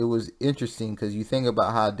 it was interesting, because you think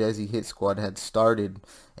about how Desi Hit Squad had started,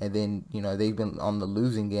 and then, they've been on the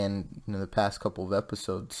losing end, the past couple of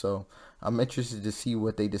episodes. So I'm interested to see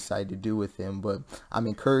what they decide to do with him. But I'm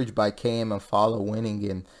encouraged by KM and Fala winning.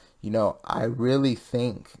 And, I really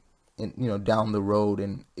think, down the road,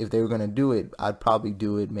 and if they were going to do it, I'd probably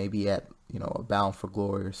do it maybe at, a Bound for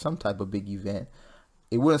Glory or some type of big event.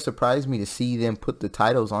 It wouldn't surprise me to see them put the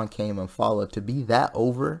titles on KM and Fala. To be that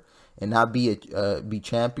over and not be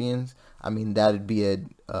champions, I mean, that'd be a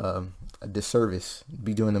disservice.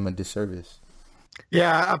 Be doing them a disservice.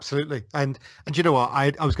 Yeah, absolutely. And you know what?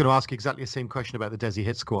 I was going to ask you exactly the same question about the Desi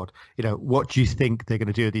Hit Squad. What do you think they're going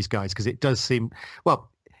to do with these guys? Because it does seem, well,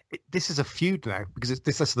 this is a feud now because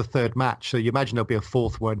this is the third match. So you imagine there'll be a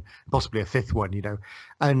fourth one, possibly a fifth one,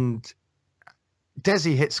 And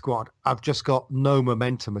Desi Hit Squad have just got no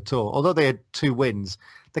momentum at all. Although they had 2 wins,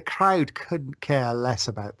 the crowd couldn't care less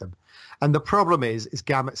about them. And the problem is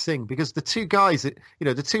Gamut Singh, because the two guys,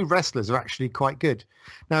 the two wrestlers are actually quite good.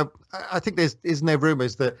 Now, I think isn't there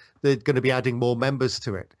rumours that they're going to be adding more members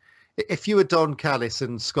to it? If you were Don Callis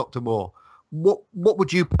and Scott D'Amore, what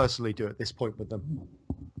would you personally do at this point with them?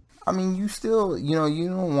 I mean, you still, you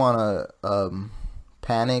don't want to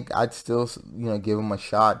panic. I'd still, give them a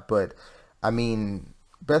shot. But, I mean,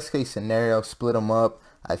 best case scenario, split them up.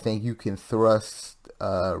 I think you can thrust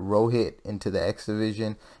Rohit into the X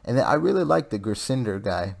division, and then I really like the Gursinder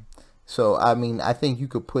guy. So I mean, I think you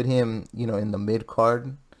could put him, in the mid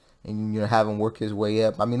card, and have him work his way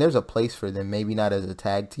up. I mean, there's a place for them. Maybe not as a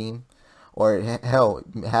tag team, or hell,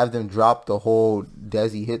 have them drop the whole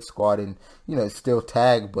Desi Hit Squad and still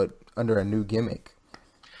tag, but under a new gimmick.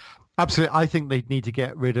 Absolutely, I think they need to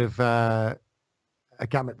get rid of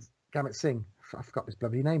Gamut Singh. I forgot his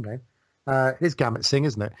bloody name now. It is Gamut Singh,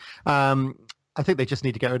 isn't it? I think they just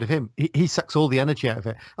need to get rid of him. He sucks all the energy out of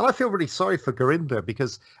it. And I feel really sorry for Gurinder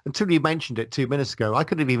because until you mentioned it 2 minutes ago, I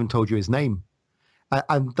couldn't have even told you his name.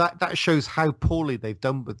 And that shows how poorly they've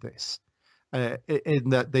done with this.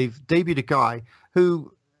 In that they've debuted a guy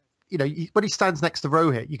who, when he stands next to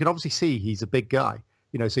Rohit, you can obviously see he's a big guy.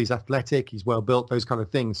 So he's athletic, he's well built, those kind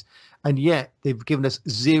of things. And yet they've given us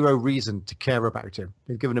zero reason to care about him.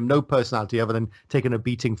 They've given him no personality other than taking a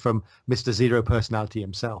beating from Mr. Zero Personality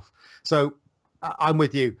himself. So I'm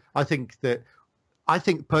with you. I think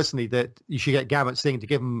personally that you should get Gamut Singh to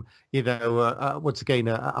give him, once again,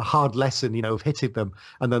 a hard lesson, of hitting them.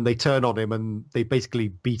 And then they turn on him and they basically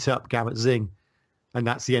beat up Gamut Singh. And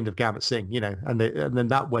that's the end of Gamut Singh, and then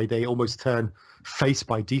that way they almost turn face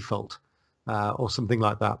by default. Or something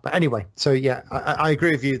like that. But anyway, so yeah, I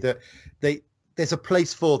agree with you that there's a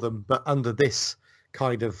place for them, but under this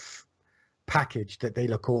kind of package that they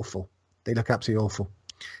look awful. They look absolutely awful.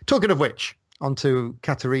 Talking of which, onto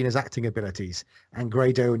Katarina's acting abilities and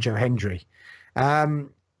Grado and Joe Hendry.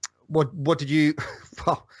 What did you...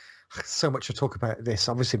 Well, so much to talk about this.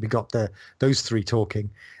 Obviously, we got those three talking,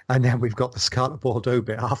 and then we've got the Scarlet Bordeaux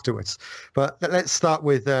bit afterwards. But let's start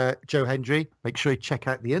with Joe Hendry. Make sure you check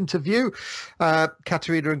out the interview.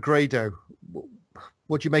 Katarina and Grado.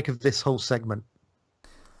 What do you make of this whole segment?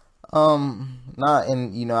 Not,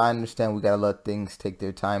 and I understand we gotta let things take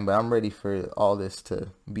their time, but I'm ready for all this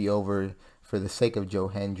to be over for the sake of Joe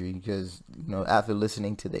Hendry, because after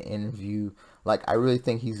listening to the interview, like I really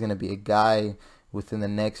think he's gonna be a guy. Within the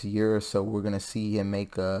next year or so, we're going to see him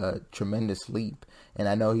make a tremendous leap. And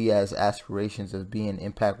I know he has aspirations of being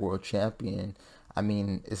Impact World Champion. I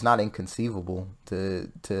mean, it's not inconceivable to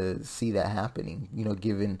see that happening,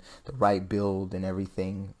 given the right build and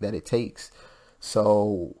everything that it takes.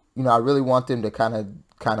 So, I really want them to kind of,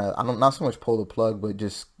 I don't, not so much pull the plug, but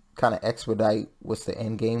just kind of expedite what's the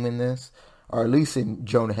end game in this. Or at least in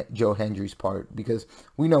Joe Hendry's part, because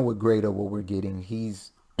we know with Grado what we're getting.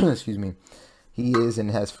 He's, excuse me, he is and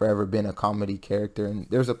has forever been a comedy character, and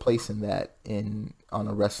there's a place in that on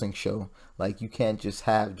a wrestling show. Like, you can't just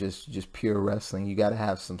have just pure wrestling. You got to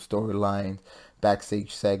have some storylines,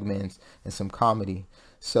 backstage segments, and some comedy.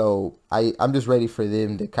 So I'm just ready for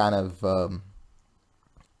them to kind of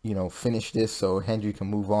finish this so Hendry can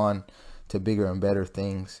move on to bigger and better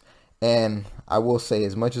things. And I will say,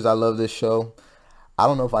 as much as I love this show, I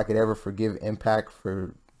don't know if I could ever forgive Impact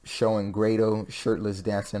for showing Grado shirtless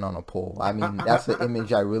dancing on a pole. I mean, that's an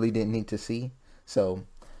image I really didn't need to see. So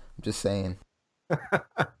I'm just saying.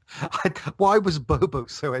 Why was Bobo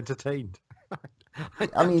so entertained?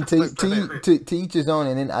 I mean, to each his own.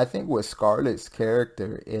 And then I think with Scarlett's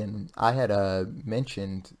character, and I had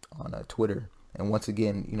mentioned on Twitter, and once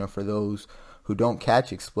again, for those who don't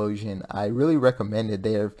catch Explosion, I really recommend it.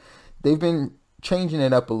 They've been changing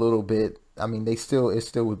it up a little bit. I mean, it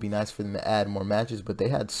still would be nice for them to add more matches, but they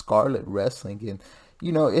had Scarlett wrestling, and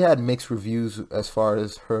it had mixed reviews as far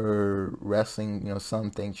as her wrestling. Some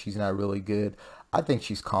think she's not really good. I think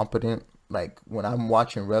she's competent. Like, when I'm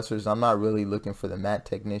watching wrestlers, I'm not really looking for the mat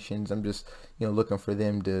technicians. I'm just looking for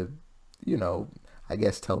them to I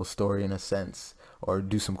guess tell a story in a sense or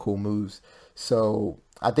do some cool moves. So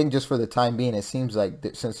I think just for the time being, it seems like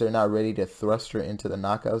since they're not ready to thrust her into the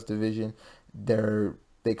Knockouts division,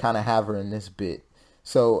 they kind of have her in this bit.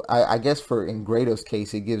 So I guess in Grado's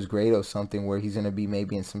case, it gives Grado something where he's going to be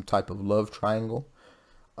maybe in some type of love triangle.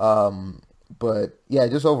 But yeah,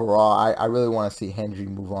 just overall, I really want to see Hendry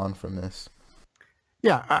move on from this.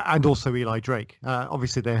 Yeah, and also Eli Drake.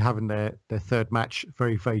 Obviously, they're having their third match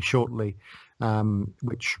very, very shortly,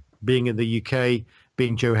 which being in the UK,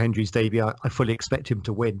 being Joe Hendry's debut, I fully expect him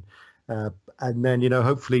to win. And then,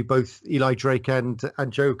 hopefully both Eli Drake and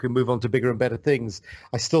Joe can move on to bigger and better things.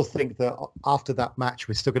 I still think that after that match,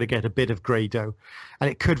 we're still going to get a bit of Grado. And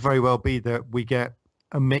it could very well be that we get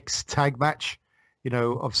a mixed tag match,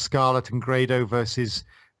 of Scarlett and Grado versus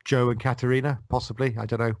Joe and Katarina, possibly. I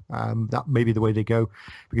don't know. That may be the way they go,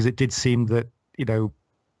 because it did seem that,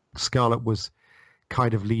 Scarlett was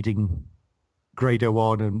kind of leading Grado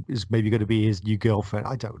on and is maybe going to be his new girlfriend.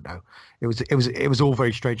 I don't know. It was all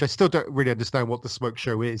very strange. I still don't really understand what the smoke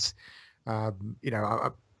show is.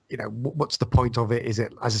 What's the point of it? Is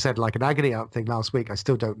it, as I said, like an agony out thing last week? I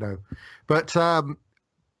still don't know. But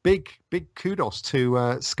big kudos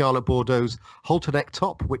to Scarlett Bordeaux's halter neck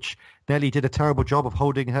top, which Nelly did a terrible job of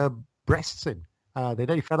holding her breasts in. They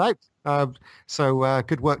nearly fell out. So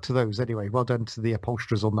good work to those. Anyway, well done to the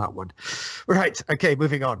upholsterers on that one. Right. Okay,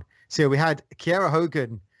 moving on. So we had Kiera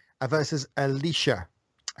Hogan versus Alicia.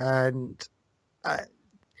 And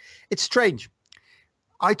it's strange.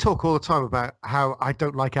 I talk all the time about how I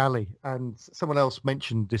don't like Allie. And someone else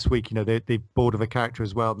mentioned this week, they're bored of a character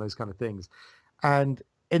as well and those kind of things. And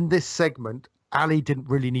in this segment, Allie didn't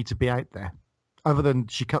really need to be out there, other than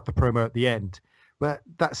she cut the promo at the end. But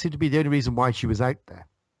that seemed to be the only reason why she was out there.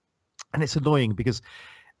 And it's annoying because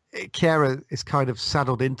Kiera is kind of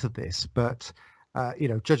saddled into this, but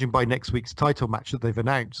judging by next week's title match that they've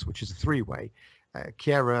announced, which is a three-way,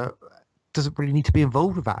 Kiera doesn't really need to be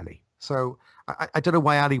involved with Allie. So I don't know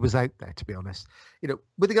why Allie was out there, to be honest.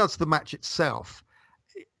 With regards to the match itself,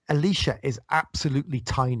 Alicia is absolutely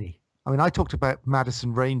tiny. I mean, I talked about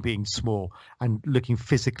Madison Rayne being small and looking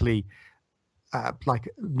physically like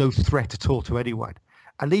no threat at all to anyone.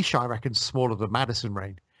 Alicia, I reckon, smaller than Madison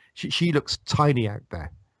Rayne. She looks tiny out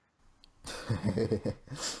there.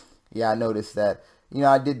 Yeah, I noticed that.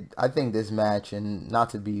 I think this match, and not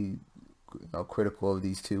to be critical of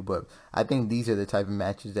these two, but I think these are the type of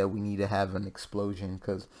matches that we need to have an explosion,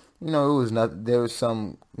 because there was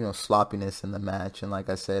some sloppiness in the match, and like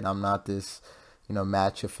I said, I'm not this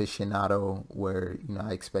match aficionado where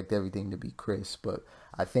I expect everything to be crisp, but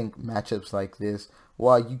I think matchups like this,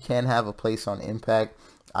 while you can have a place on Impact,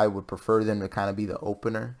 I would prefer them to kind of be the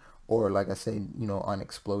opener, or like I say, on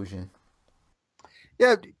Explosion.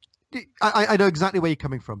 Yeah, I know exactly where you're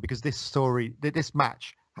coming from, because this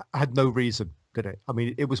match had no reason, did it? I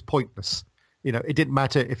mean, it was pointless. It didn't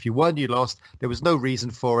matter if you won, you lost. There was no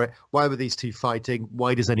reason for it. Why were these two fighting?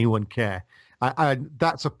 Why does anyone care? And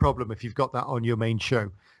that's a problem if you've got that on your main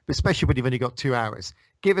show, but especially when you've only got 2 hours.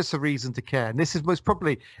 Give us a reason to care. And this is most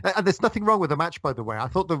probably, and there's nothing wrong with the match, by the way. I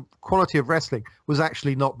thought the quality of wrestling was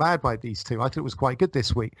actually not bad by these two. I thought it was quite good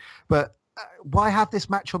this week. But why have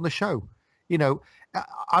this match on the show?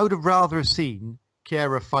 I would have rather seen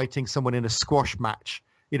Kiera fighting someone in a squash match,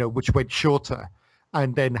 which went shorter,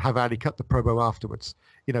 and then have Ali cut the promo afterwards.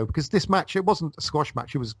 Because this match, it wasn't a squash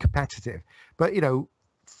match, it was competitive. But,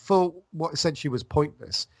 for what essentially was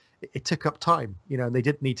pointless, it took up time, and they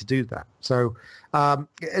didn't need to do that. So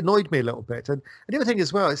it annoyed me a little bit. And the other thing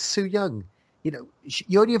as well is Sue Young.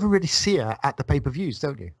 You only ever really see her at the pay-per-views,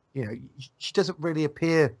 don't you? She doesn't really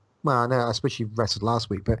appear. Well, no, I suppose she wrestled last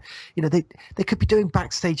week, but they could be doing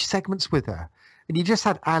backstage segments with her. And you just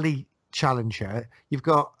had Ali challenge her. You've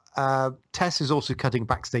got Tess is also cutting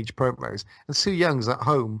backstage promos, and Sue Young's at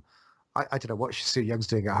home. I don't know what Sue Young's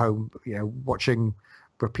doing at home. Watching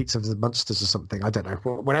repeats of the Munsters or something. I don't know.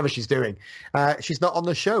 Whatever she's doing, she's not on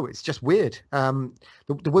the show. It's just weird. The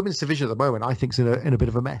women's division at the moment, I think, is in a bit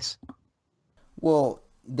of a mess. Well,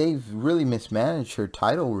 they've really mismanaged her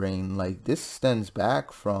title reign. Like, this stems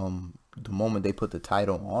back from the moment they put the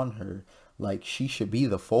title on her. Like, she should be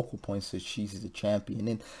the focal point since she's the champion.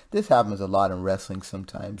 And this happens a lot in wrestling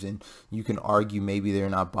sometimes. And you can argue maybe they're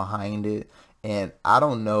not behind it. And I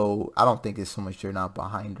don't know. I don't think it's so much they're not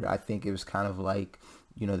behind her. I think it was kind of like,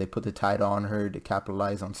 they put the title on her to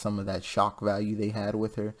capitalize on some of that shock value they had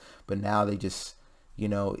with her. But now they just,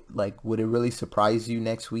 like, would it really surprise you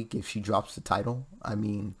next week if she drops the title? I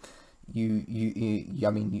mean,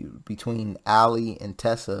 between Allie and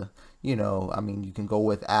Tessa, you can go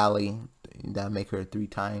with Allie, that make her a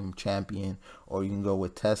 3-time champion, or you can go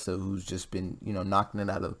with Tessa, who's just been, knocking it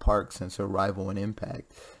out of the park since her arrival in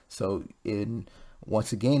Impact. So,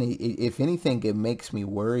 once again, if anything, it makes me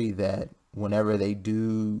worry that whenever they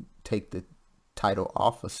do take the title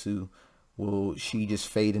off of Sue, will she just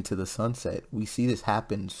fade into the sunset? We see this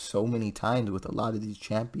happen so many times with a lot of these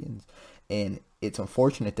champions. and it's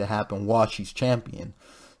unfortunate to happen while she's champion.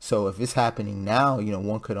 So if it's happening now,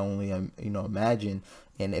 one could only imagine.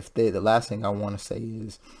 And if the last thing I want to say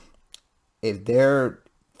is, if their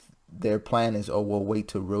plan is, oh, we'll wait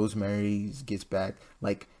till Rosemary gets back,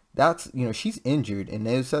 like that's she's injured, and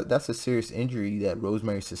that's a serious injury that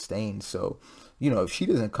Rosemary sustained. So if she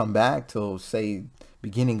doesn't come back till say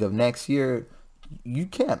beginning of next year, you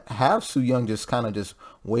can't have Su Yung just kind of just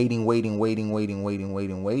waiting. You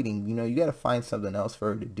got to find something else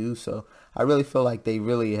for her to do. So I really feel like they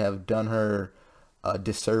really have done her a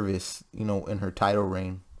disservice, in her title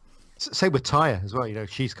reign. Same with Taya as well.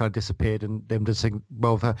 She's kind of disappeared, and them just think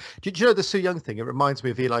well of her. Do you know the Su Yung thing? It reminds me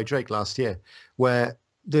of Eli Drake last year, where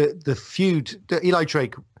the feud, Eli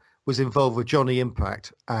Drake was involved with Johnny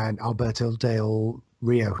Impact and Alberto Del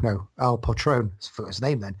Rio. No, Al Patron, I forgot his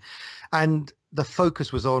name then. And the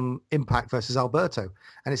focus was on Impact versus Alberto.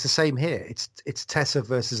 And it's the same here. It's Tessa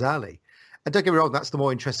versus Allie. And don't get me wrong, that's the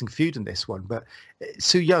more interesting feud in this one. But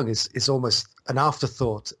Su Yung is almost an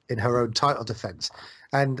afterthought in her own title defense.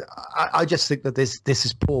 And I just think that this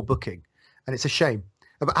is poor booking. And it's a shame.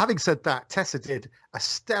 But having said that, Tessa did a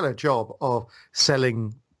stellar job of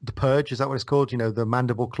selling the Purge. Is that what it's called? The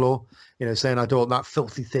mandible claw, saying, I don't want that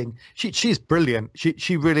filthy thing. She's brilliant.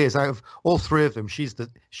 She really is. Out of all three of them, she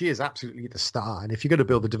is absolutely the star. And if you're going to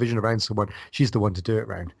build a division around someone, she's the one to do it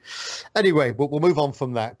around. Anyway, we'll move on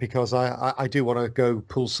from that, because I do want to go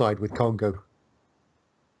poolside with Congo.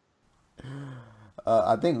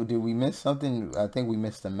 I think, did we miss something? I think we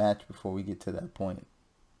missed a match before we get to that point.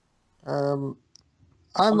 I'm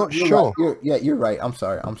not sure. Right. You're right. I'm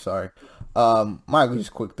sorry. My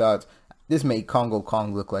just quick thoughts. This made Congo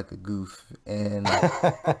Kong look like a goof, and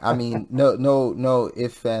I mean, no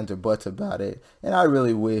ifs, ands, or buts about it. And I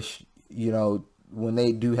really wish, when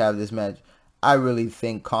they do have this match, I really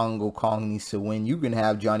think Congo Kong needs to win. You can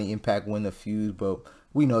have Johnny Impact win the feud, but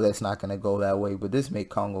we know that's not going to go that way. But this made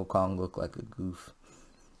Congo Kong look like a goof.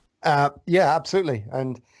 Yeah, absolutely.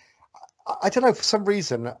 And I don't know, for some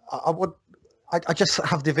reason, I just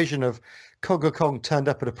have the vision of Congo Kong turned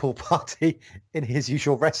up at a pool party in his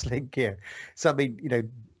usual wrestling gear. So, I mean,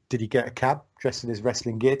 did he get a cab dressed in his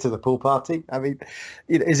wrestling gear to the pool party? I mean,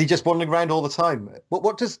 is he just wandering around all the time?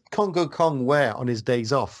 What does Congo Kong wear on his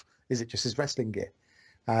days off? Is it just his wrestling gear?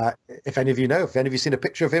 If any of you know, if any of you seen a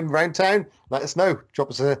picture of him around town, let us know. Drop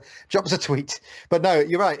us a tweet. But no,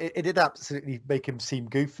 you're right. It did absolutely make him seem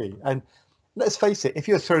goofy. And let's face it, if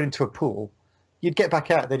you were thrown into a pool, you'd get back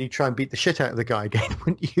out, then you'd try and beat the shit out of the guy again,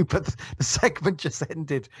 wouldn't you? But the segment just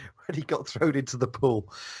ended when he got thrown into the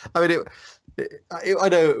pool. I mean, I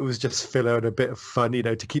know it was just filler and a bit of fun,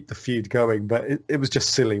 to keep the feud going, but it was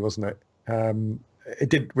just silly, wasn't it? It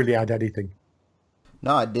didn't really add anything.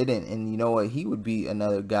 No, I didn't. And you know what? He would be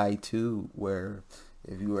another guy, too, where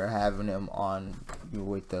if you were having him on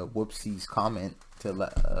with the Whoopsies comment to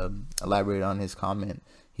elaborate on his comment,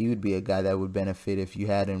 he would be a guy that would benefit if you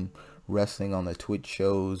had him wrestling on the Twitch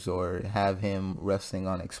shows, or have him wrestling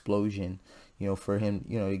on Explosion, for him,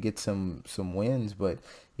 to get some wins. But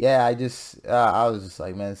yeah, I was just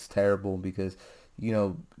like, man, it's terrible, because,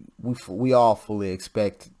 we all fully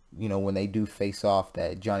expect, when they do face off,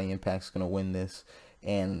 that Johnny Impact's going to win this.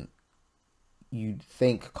 And you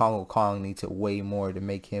think Congo Kong needs way more to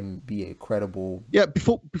make him be a credible. Yeah,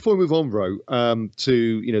 before we move on, Ro,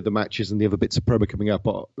 to the matches and the other bits of promo coming up,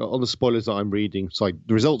 on the spoilers that I'm reading, the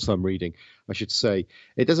results I'm reading, I should say,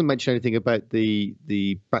 it doesn't mention anything about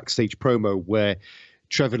the backstage promo where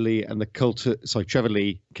Trevor Lee,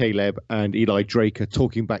 Caleb, and Eli Drake are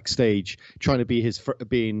talking backstage, trying to be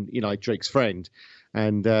being Eli Drake's friend.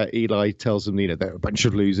 And Eli tells them, they're a bunch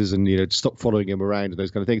of losers, and, stop following him around and those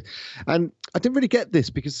kind of things. And I didn't really get this,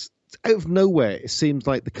 because out of nowhere, it seems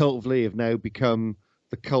like the cult of Lee have now become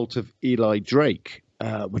the cult of Eli Drake,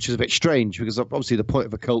 which is a bit strange, because obviously the point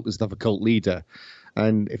of a cult is to have a cult leader.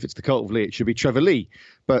 And if it's the cult of Lee, it should be Trevor Lee.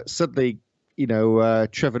 But suddenly,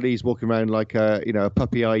 Trevor Lee's walking around like a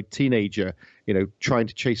puppy-eyed teenager, trying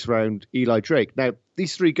to chase around Eli Drake. Now,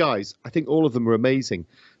 these three guys, I think all of them are amazing,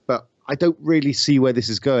 but I don't really see where this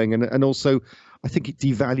is going. And also, I think it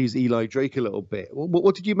devalues Eli Drake a little bit.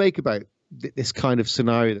 What did you make about this kind of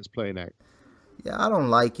scenario that's playing out? Yeah, I don't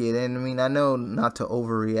like it. And, I mean, I know not to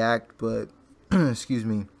overreact, but, excuse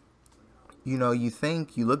me, you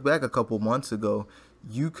look back a couple months ago,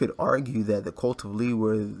 you could argue that the Cult of Lee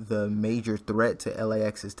were the major threat to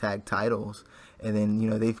LAX's tag titles. And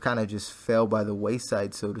then, they've kind of just fell by the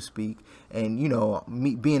wayside, so to speak. And,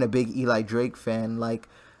 me being a big Eli Drake fan,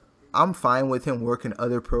 I'm fine with him working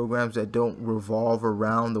other programs that don't revolve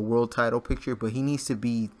around the world title picture, but he needs to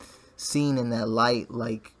be seen in that light.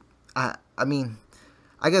 I mean,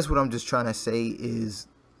 I guess what I'm just trying to say is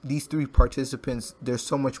these three participants, there's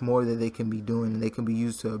so much more that they can be doing, and they can be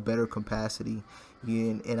used to a better capacity.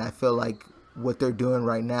 And I feel like what they're doing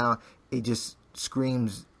right now, it just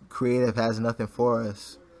screams creative has nothing for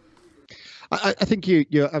us. I think you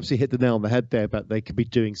absolutely hit the nail on the head there, but they could be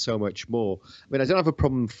doing so much more. I mean, I don't have a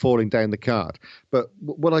problem falling down the card, but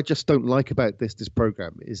what I just don't like about this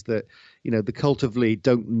program is that, the Cult of Lee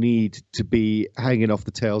don't need to be hanging off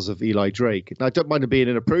the tails of Eli Drake. And I don't mind them being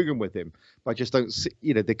in a program with him, but I just don't see,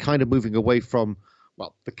 they're kind of moving away from,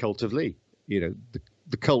 well, the Cult of Lee.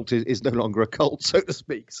 The cult is no longer a cult, so to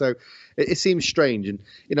speak. So it seems strange. And,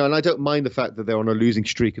 and I don't mind the fact that they're on a losing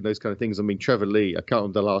streak and those kind of things. I mean, Trevor Lee, I can't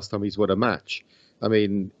remember the last time he's won a match. I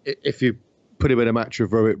mean, if you put him in a match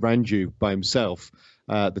with Rohit Ranju by himself,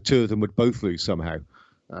 the two of them would both lose somehow.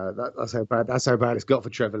 That's how bad it's got for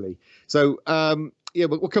Trevor Lee. So,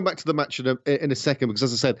 we'll come back to the match in a second, because,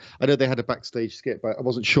 as I said, I know they had a backstage skit, but I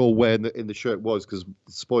wasn't sure where in the show it was, because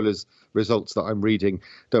the spoilers results that I'm reading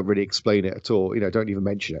don't really explain it at all. Don't even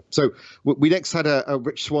mention it. So we next had a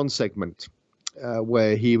Rich Swann segment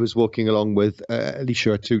where he was walking along with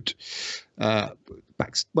Alicia Atout,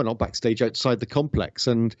 not backstage, outside the complex.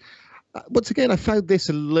 And once again, I found this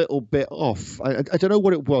a little bit off. I don't know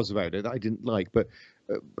what it was about it that I didn't like, but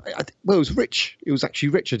it was Rich. It was actually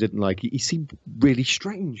Rich I didn't like. He seemed really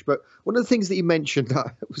strange. But one of the things that he mentioned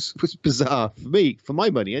that was bizarre for me, for my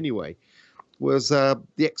money anyway, was the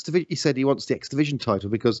X Division. He said he wants the X Division title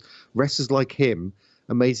because wrestlers like him,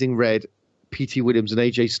 Amazing Red, P.T. Williams, and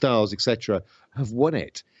AJ Styles, etc., have won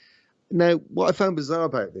it. Now, what I found bizarre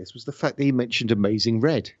about this was the fact that he mentioned Amazing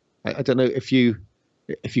Red. I don't know if you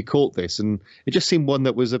caught this, and it just seemed one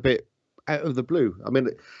that was a bit out of the blue. I mean,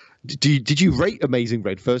 did you rate Amazing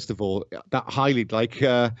Red, first of all, that highly, like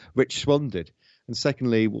Rich Swann did? And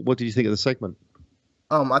secondly, what did you think of the segment?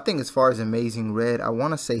 I think as far as Amazing Red, I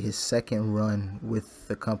want to say his second run with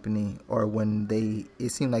the company, or when it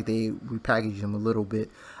seemed like they repackaged him a little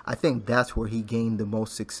bit. I think that's where he gained the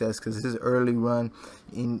most success, because his early run,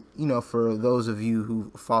 for those of you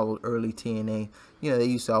who followed early TNA, they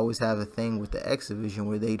used to always have a thing with the X Division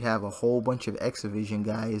where they'd have a whole bunch of X Division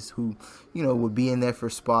guys who, would be in there for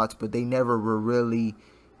spots, but they never were really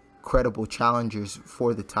credible challengers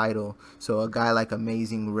for the title. So a guy like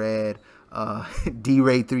Amazing Red,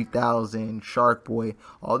 D-Ray 3000, Shark Boy,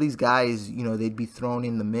 all these guys, they'd be thrown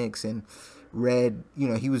in the mix. And Red,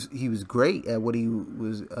 he was great at what he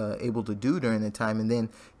was able to do during the time. And then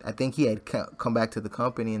I think he had come back to the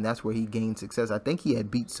company, and that's where he gained success. I think he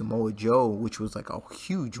had beat Samoa Joe, which was like a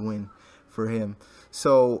huge win for him.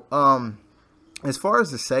 So as far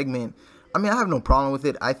as the segment, I mean, I have no problem with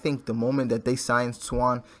it. I think the moment that they signed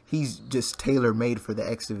Swann, he's just tailor-made for the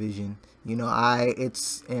X Division.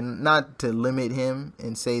 And not to limit him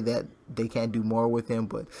and say that they can't do more with him,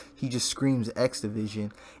 but he just screams X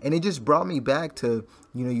Division. And it just brought me back to,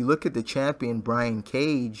 you look at the champion, Brian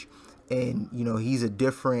Cage, and, he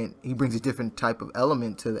brings a different type of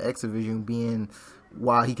element to the X Division, being,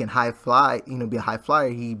 while he can high fly, be a high flyer,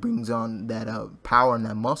 he brings on that power and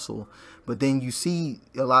that muscle. But then you see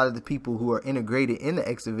a lot of the people who are integrated in the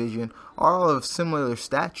X Division are all of similar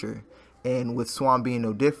stature, and with Swann being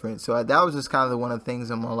no different. So that was just kind of one of the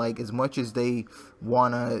things I'm like, as much as they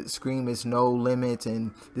want to scream it's no limits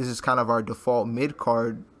and this is kind of our default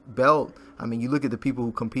mid-card belt, I mean, you look at the people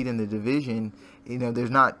who compete in the division,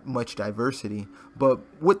 there's not much diversity. But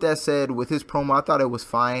with that said, with his promo, I thought it was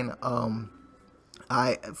fine. From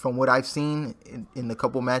what I've seen in the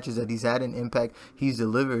couple matches that he's had in Impact, he's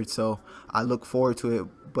delivered, so I look forward to it.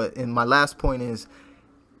 But my last point is,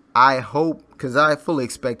 I hope, because I fully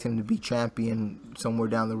expect him to be champion somewhere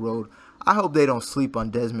down the road, I hope they don't sleep on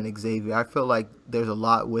Desmond Xavier. I feel like there's a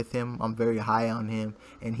lot with him. I'm very high on him,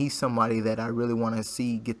 and he's somebody that I really want to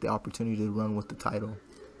see get the opportunity to run with the title.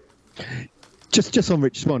 Just on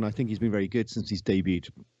Rich Swann, I think he's been very good since he's debuted.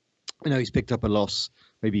 He's picked up a loss,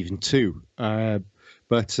 maybe even two.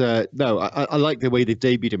 But no, I like the way they've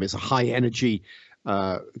debuted him. It's a high energy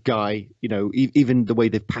guy. Even the way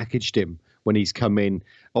they've packaged him when he's come in,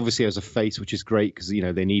 obviously as a face, which is great because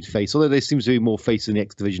they need face. Although there seems to be more face in the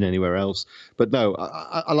X Division anywhere else. But no,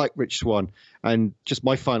 I like Rich Swann. And just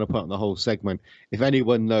my final part in the whole segment: if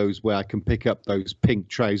anyone knows where I can pick up those pink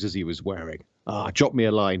trousers he was wearing, drop me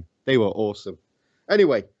a line. They were awesome.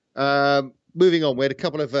 Anyway, moving on. We had a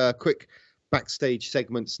couple of quick backstage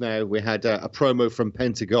segments now. We had a promo from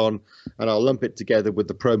Pentagon, and I'll lump it together with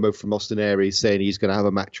the promo from Austin Aries saying he's going to have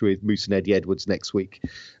a match with Moose and Eddie Edwards next week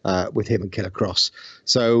with him and Killer Cross.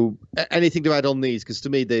 So anything to add on these? Because to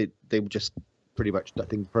me, they were just pretty much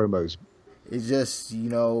nothing promos. It's just,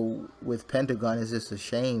 with Pentagon, it's just a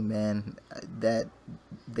shame, man, that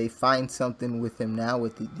they find something with him now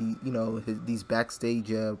with these backstage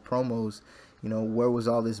promos. Where was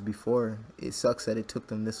all this before? It sucks that it took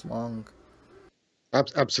them this long.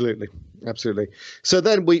 Absolutely. So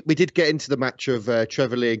then we did get into the match of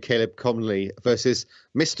Trevor Lee and Caleb Conley versus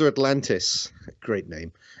Mr. Atlantis, great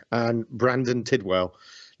name, and Brandon Tidwell.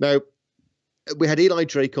 Now, we had Eli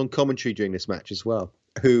Drake on commentary during this match as well,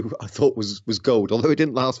 who I thought was gold, although it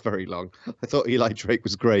didn't last very long. I thought Eli Drake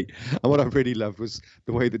was great. And what I really loved was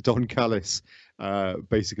the way that Don Callis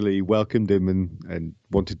basically welcomed him and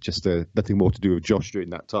wanted just nothing more to do with Josh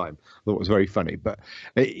during that time. I thought it was very funny. But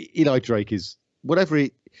Eli Drake is, whatever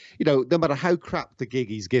he, no matter how crap the gig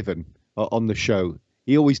he's given on the show,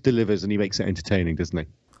 he always delivers and he makes it entertaining, doesn't he?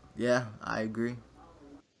 Yeah, I agree.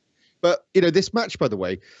 But, this match, by the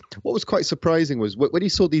way, what was quite surprising was when you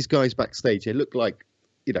saw these guys backstage, they looked like,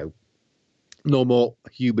 normal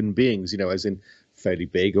human beings, as in fairly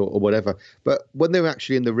big or whatever. But when they were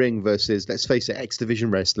actually in the ring versus, let's face it, X Division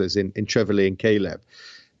wrestlers in Trevor Lee and Caleb,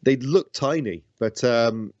 they looked tiny. But,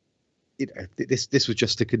 this was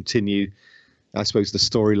just to continue, I suppose, the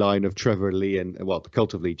storyline of Trevor Lee and, the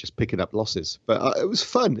Cult of Lee just picking up losses. But it was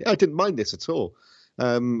fun. I didn't mind this at all. I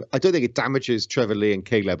don't think it damages Trevor Lee and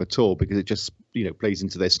Caleb at all because it just, plays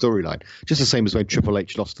into their storyline. Just the same as when Triple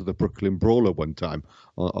H lost to the Brooklyn Brawler one time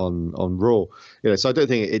on Raw. So I don't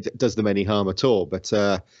think it does them any harm at all. But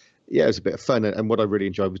it was a bit of fun. And what I really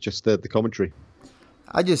enjoyed was just the commentary.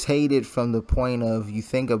 I just hate it from the point of, you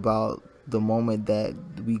think about the moment that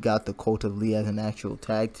we got the Cult of Lee as an actual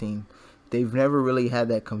tag team. They've never really had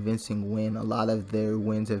that convincing win. A lot of their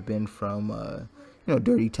wins have been from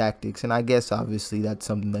dirty tactics, and I guess obviously that's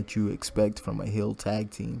something that you expect from a heel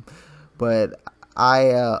tag team. But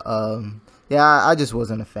I just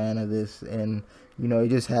wasn't a fan of this, and it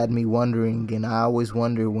just had me wondering. And I always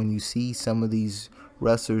wonder when you see some of these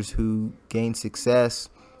wrestlers who gain success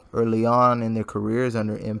early on in their careers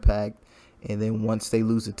under Impact, and then once they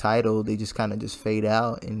lose the title, they just kind of just fade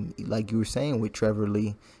out. And like you were saying with Trevor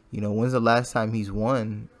Lee, when's the last time he's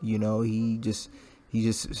won? He just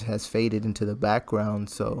has faded into the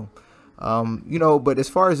background. So, but as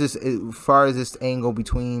far as this angle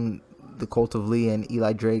between the Cult of Lee and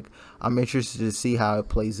Eli Drake, I'm interested to see how it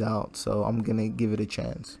plays out. So I'm going to give it a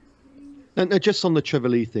chance. And just on the Trevor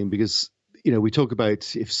Lee thing, because, we talk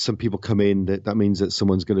about if some people come in, that means that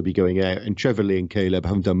someone's going to be going out. And Trevor Lee and Caleb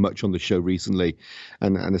haven't done much on the show recently.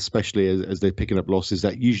 And especially as they're picking up losses,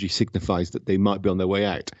 that usually signifies that they might be on their way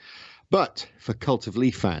out. But for Cult of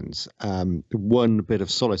Lee fans, one bit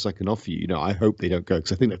of solace I can offer you, I hope they don't go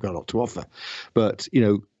because I think they've got a lot to offer. But,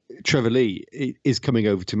 Trevor Lee is coming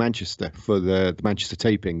over to Manchester for the Manchester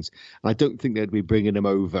tapings. And I don't think they'd be bringing him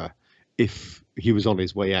over if he was on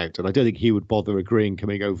his way out. And I don't think he would bother agreeing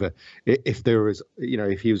coming over if there was,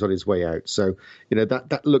 if he was on his way out. So,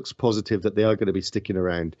 that looks positive that they are going to be sticking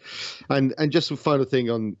around. And just a final thing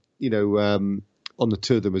on, on the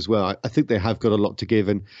two of them as well. I think they have got a lot to give.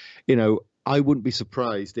 And, I wouldn't be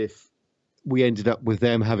surprised if we ended up with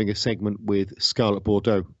them having a segment with Scarlett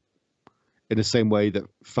Bordeaux in the same way that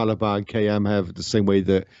Falabar and KM have, the same way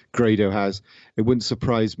that Grado has. It wouldn't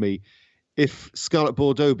surprise me if Scarlett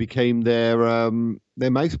Bordeaux became their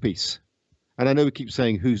mouthpiece. And I know we keep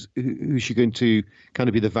saying who's she going to kind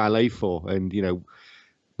of be the valet for, and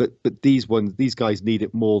but these guys need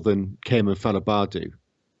it more than KM and Falabar do.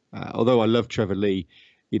 Although I love Trevor Lee,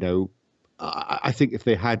 I think if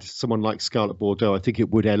they had someone like Scarlett Bordeaux, I think it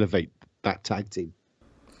would elevate that tag team.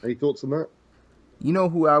 Any thoughts on that?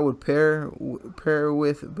 Who I would pair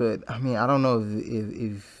with, but I mean I don't know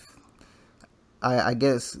if I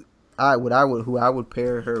guess who I would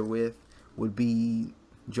pair her with would be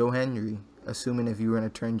Joe Hendry, assuming if you were going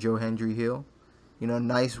to turn Joe Hendry heel.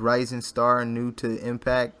 Nice rising star, new to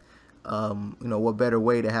Impact. What better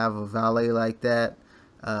way to have a valet like that?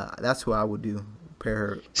 That's who I would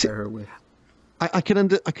pair her with. I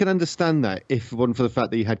can understand that if it wasn't for the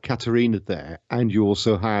fact that you had Katarina there and you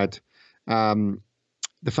also had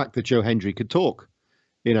the fact that Joe Hendry could talk.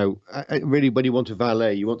 Really, when you want a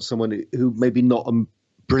valet, you want someone who maybe not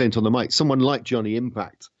brilliant on the mic. Someone like Johnny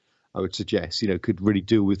Impact, I would suggest, could really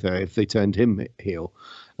do with her if they turned him heel.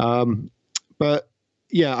 But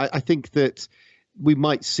yeah, I think that we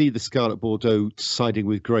might see the Scarlett Bordeaux siding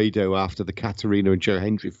with Grado after the Katarina and Joe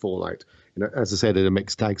Hendry fallout. As I said, in a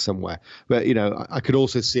mixed tag somewhere. But, I could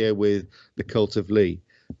also see her with the Cult of Lee.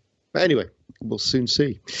 But anyway, we'll soon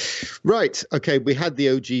see. Right. Okay. We had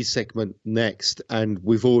the OG segment next, and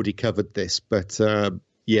we've already covered this. But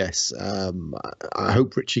yes, I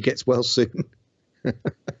hope Richie gets well soon.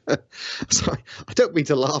 Sorry, I don't mean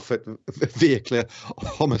to laugh at vehicular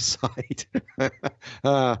homicide,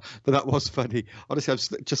 but that was funny. Honestly,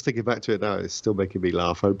 I'm just thinking back to it now. It's still making me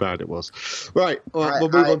laugh how bad it was. Right, we'll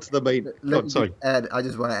move on to the main. Let me Sorry. add. I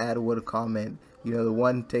just want to add a comment. The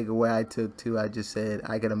one takeaway I took too, I just said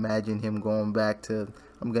I could imagine him going back to,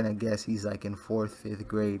 I'm gonna guess he's like in 4th, 5th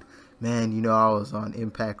grade. Man, I was on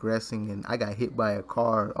Impact Wrestling and I got hit by a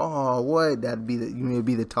car. Oh, what? That'd be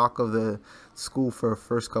the talk of the school for the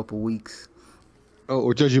first couple weeks. Oh,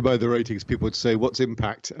 or judging by the ratings, people would say, "What's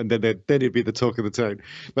Impact?" And then it'd be the talk of the town.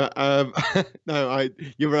 But no,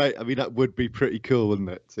 you're right. I mean, that would be pretty cool, wouldn't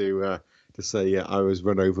it? To say, yeah, I was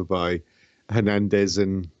run over by Hernandez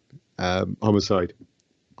and homicide.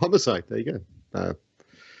 There you go.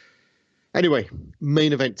 Anyway,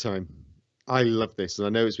 main event time. I love this, and I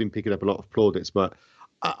know it's been picking up a lot of plaudits, but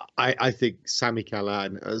I think Sami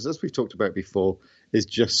Callihan, as we've talked about before,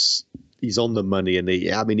 he's on the money, and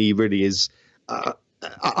he really is.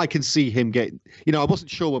 I can see him getting. I wasn't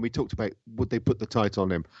sure when we talked about would they put the title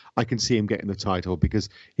on him. I can see him getting the title because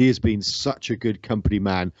he has been such a good company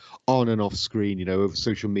man on and off screen. Over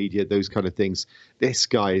social media, those kind of things. This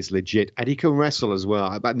guy is legit, and he can wrestle as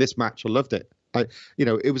well. But in this match, I loved it.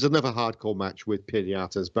 It was another hardcore match with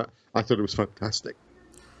pinatas, but I thought it was fantastic.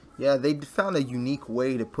 Yeah, they found a unique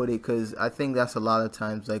way to put it, because I think that's a lot of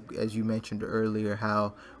times, like as you mentioned earlier,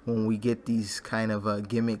 how when we get these kind of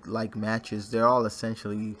gimmick-like matches, they're all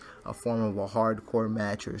essentially a form of a hardcore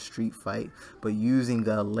match or a street fight. But using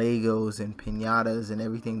Legos and pinatas and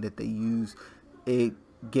everything that they use, it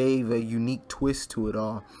gave a unique twist to it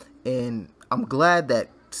all. And I'm glad that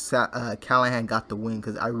Callihan got the win,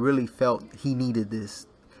 because I really felt he needed this.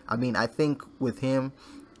 I mean, I think with him,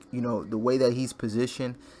 the way that he's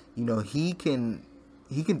positioned, he can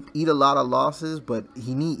eat a lot of losses, but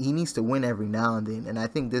he needs to win every now and then, and I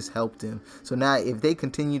think this helped him. So now if they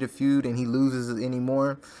continue to feud and he loses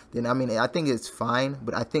anymore, then I think it's fine,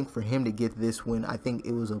 but I think for him to get this win, I think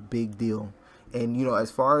it was a big deal. And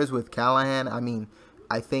as far as with Callihan,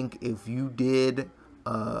 I think if you did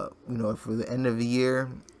for the end of the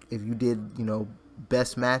year, if you did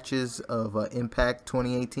best matches of Impact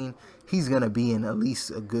 2018, he's gonna be in at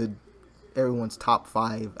least everyone's top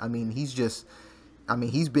 5.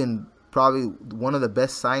 He's been probably one of the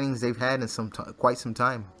best signings they've had in quite some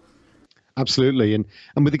time. Absolutely. And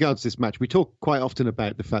with regards to this match, we talk quite often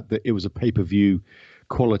about the fact that it was a pay-per-view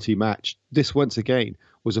quality match. This, once again,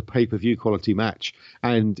 was a pay-per-view quality match.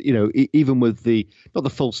 And, even with not the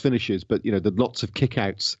false finishes, but, the lots of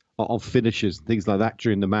kickouts of finishes and things like that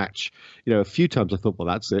during the match, a few times I thought, well,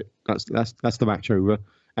 that's it. That's the match over.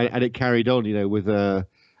 And it carried on, with a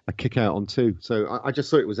kick out on 2. So I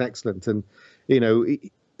just thought it was excellent. And,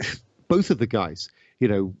 both of the guys,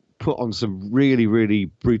 put on some really, really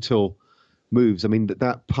brutal moves. I mean,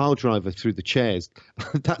 that pile driver through the chairs,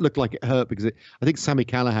 that looked like it hurt because I think Sami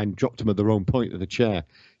Callihan dropped him at the wrong point of the chair.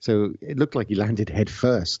 So it looked like he landed head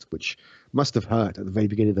first, which must have hurt at the very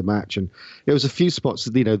beginning of the match. And there was a few spots,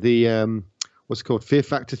 what's it called? Fear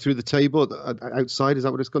Factor through the table outside. Is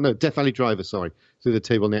that what it's called? No, Death Alley Driver, sorry, through the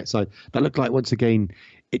table on the outside. That looked like, once again,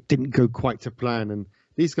 it didn't go quite to plan. And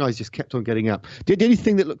these guys just kept on getting up. The only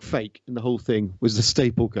thing that looked fake in the whole thing was the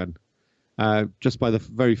staple gun. Just by the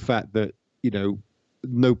very fact that,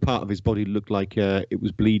 no part of his body looked like it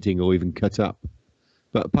was bleeding or even cut up.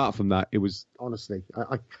 But apart from that, it was, honestly,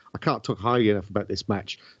 I can't talk highly enough about this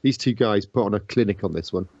match. These two guys put on a clinic on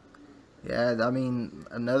this one. Yeah,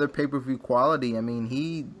 another pay-per-view quality.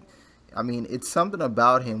 It's something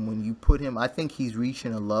about him when you put him, I think he's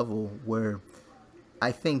reaching a level where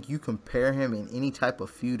I think you compare him in any type of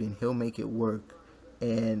feud and he'll make it work.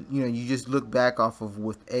 And, you just look back off of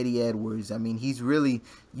with Eddie Edwards. He's really,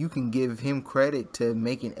 you can give him credit to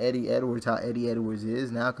making Eddie Edwards how Eddie Edwards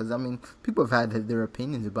is now. Because, people have had their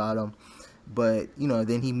opinions about him. But,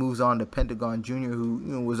 then he moves on to Pentagon Jr.,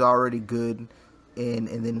 who, was already good. And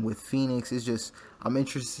then with Phoenix, it's just, I'm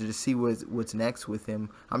interested to see what's next with him.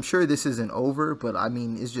 I'm sure this isn't over, but,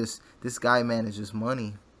 it's just, this guy, man, is just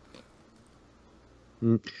money.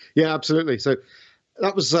 Yeah, absolutely. So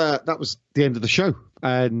that was the end of the show,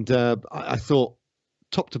 and I thought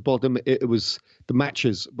top to bottom it was, the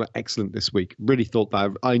matches were excellent this week. Really thought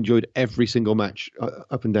that I enjoyed every single match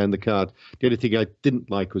up and down the card. The only thing I didn't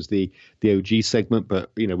like was the OG segment,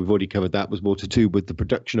 but we've already covered that. Was more to do with the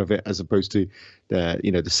production of it as opposed to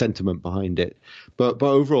the sentiment behind it. But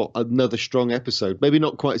overall, another strong episode. Maybe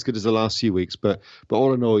not quite as good as the last few weeks, but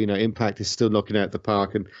all in all, Impact is still knocking out the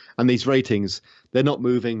park, and these ratings, they're not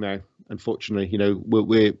moving now. Unfortunately,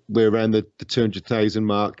 we're around the 200,000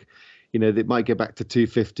 mark. You know, they might get back to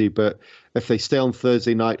 250, but if they stay on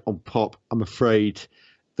Thursday night on Pop, I'm afraid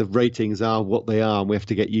the ratings are what they are, and we have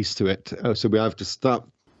to get used to it. So we have to stop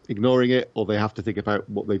ignoring it, or they have to think about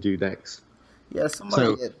what they do next. Yeah,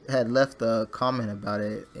 somebody So had left a comment about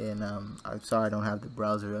it, and I'm sorry I don't have the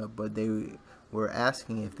browser up, but they were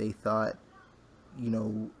asking if they thought, you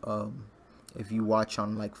know, if you watch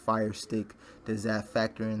on like Fire Stick, does that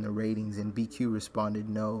factor in the ratings? And BQ responded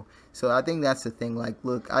no. So I think that's the thing. Like,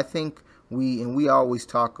 look, I think we always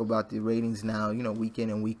talk about the ratings now, you know, week in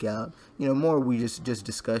and week out. You know, more we just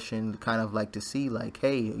discussion, kind of like to see like,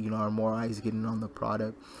 hey, you know, are more eyes getting on the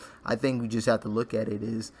product? I think we just have to look at it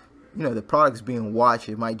as, you know, the product's being watched.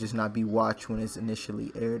 It might just not be watched when it's initially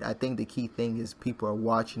aired. I think the key thing is people are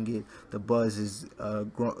watching it. The buzz is,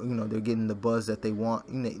 you know, they're getting the buzz that they want,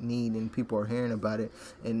 need, and people are hearing about it,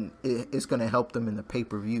 and it's going to help them in the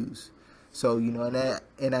pay-per-views. So, you know,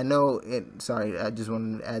 and I know, sorry, I just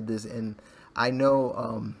wanted to add this, and I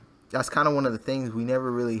know that's kind of one of the things we never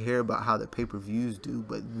really hear about how the pay-per-views do,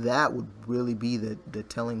 but that would really be the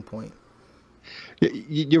telling point.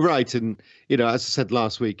 You're right, and you know, as I said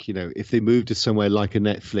last week, you know, if they move to somewhere like a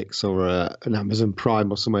Netflix or an Amazon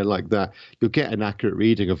Prime or somewhere like that, you'll get an accurate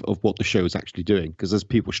reading of what the show is actually doing, because as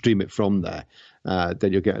people stream it from there,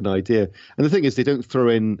 then you'll get an idea. And the thing is, they don't throw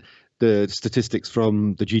in the statistics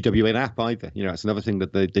from the GWN app either. You know, it's another thing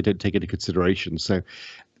that they don't take into consideration. So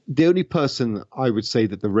the only person I would say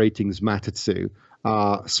that the ratings matter to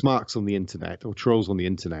are smarks on the internet or trolls on the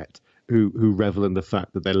internet, who revel in the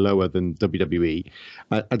fact that they're lower than WWE,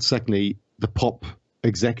 and secondly, the Pop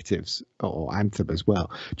executives or Anthem as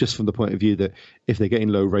well, just from the point of view that if they're getting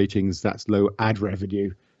low ratings, that's low ad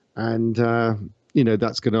revenue, and you know,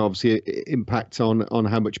 that's going to obviously impact on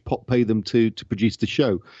how much Pop pay them to produce the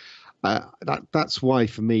show. That's why,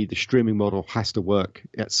 for me, the streaming model has to work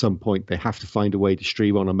at some point. They have to find a way to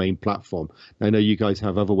stream on a main platform. I know you guys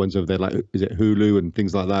have other ones over there, like is it Hulu and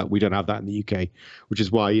things like that. We don't have that in the UK, which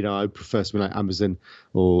is why, you know, I prefer something like Amazon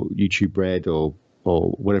or YouTube Red or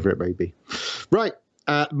whatever it may be. Right.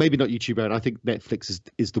 Maybe not YouTube Red. I think Netflix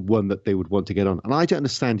is the one that they would want to get on. And I don't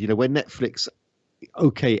understand, you know, when Netflix,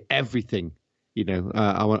 okay, everything. You know,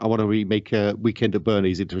 I want to remake Weekend at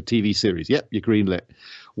Bernie's into a TV series. Yep, you're greenlit.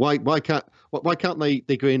 Why can't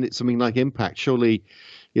they go in at something like Impact? Surely,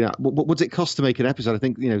 you know, what does it cost to make an episode? I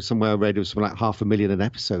think, you know, somewhere I read it was something like $500,000 an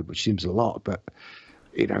episode, which seems a lot, but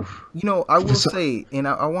you know. I will say, and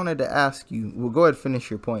I wanted to ask you. Well, go ahead, finish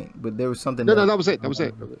your point. But there was something. No, that was it. That was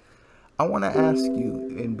it. I want to ask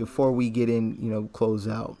you, and before we get in, you know, close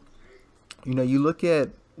out. You know, you look at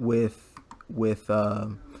with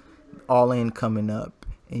All In coming up,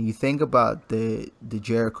 and you think about the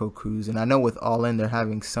Jericho cruise, and I know with All In they're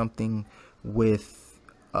having something with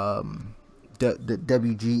the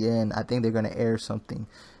WGN. I think they're going to air something.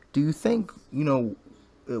 Do you think, you know,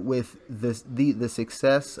 with the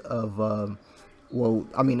success of well,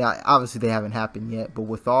 I mean, obviously they haven't happened yet, but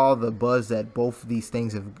with all the buzz that both of these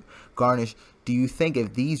things have garnished, do you think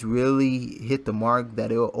if these really hit the mark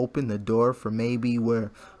that it will open the door for maybe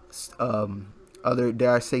where other,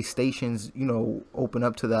 dare I say, stations, you know, open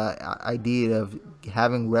up to the idea of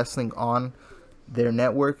having wrestling on their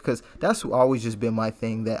network? Because that's always just been my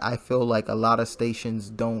thing, that I feel like a lot of stations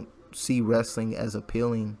don't see wrestling as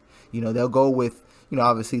appealing. You know, they'll go with, you know,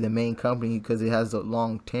 obviously the main company because it has a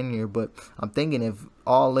long tenure, but I'm thinking if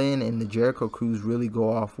All In and the Jericho Cruise really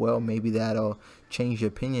go off well, maybe that'll change the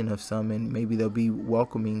opinion of some, and maybe they'll be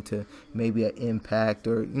welcoming to maybe an Impact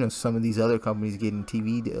or, you know, some of these other companies getting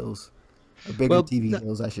TV deals. Or bigger TV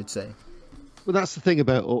deals, I should say. Well, that's the thing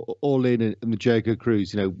about All In and the Jericho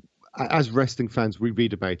Cruise. You know, as wrestling fans, we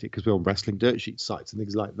read about it because we're on wrestling dirt sheet sites and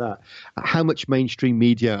things like that. How much mainstream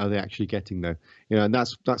media are they actually getting, though? You know, and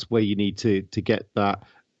that's where you need to get that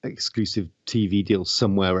exclusive TV deal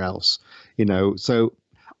somewhere else. You know, so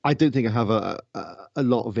I don't think I have a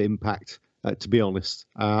lot of impact. To be honest,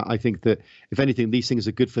 I think that if anything, these things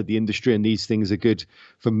are good for the industry, and these things are good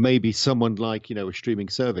for maybe someone like, you know, a streaming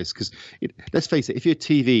service. Because let's face it, if you're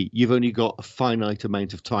TV, you've only got a finite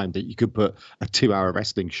amount of time that you could put a 2-hour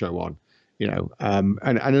wrestling show on. You know, and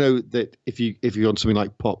I know that if you're on something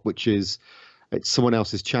like Pop, which is it's someone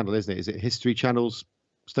else's channel, isn't it? Is it History Channel's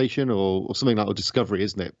station or something like, or Discovery,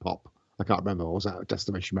 isn't it? Pop. I can't remember. What was that?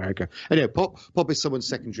 Destination America. Anyway, Pop is someone's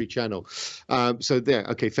secondary channel. So there,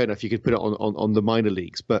 okay, fair enough. You could put it on the minor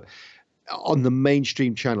leagues, but on the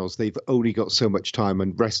mainstream channels, they've only got so much time,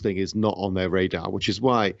 and wrestling is not on their radar. Which is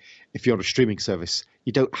why, if you're on a streaming service,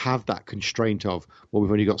 you don't have that constraint of, well,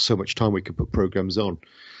 we've only got so much time we can put programs on.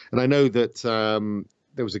 And I know that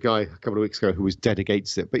there was a guy a couple of weeks ago who was dead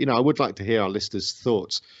against it, but you know, I would like to hear our listeners'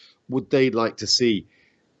 thoughts. Would they like to see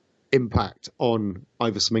impact on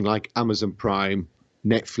either something like Amazon Prime,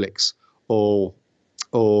 Netflix, or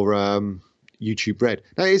YouTube Red.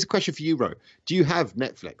 Now, here's a question for you, Ro. Do you have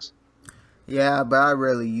Netflix? Yeah, but I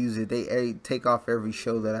rarely use it. They take off every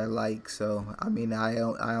show that I like. So I mean, I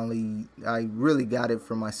really got it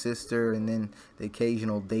from my sister, and then the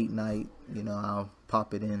occasional date night. You know, I'll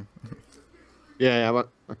pop it in. Yeah, well,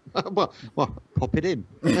 pop it in.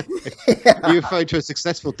 You're referring to a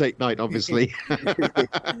successful date night, obviously.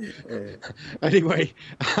 Anyway,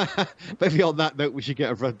 maybe on that note, we should get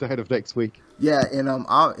a rundown of next week. Yeah,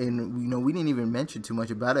 and we didn't even mention too much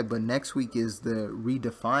about it, but next week is the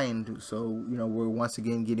Redefined. So we're once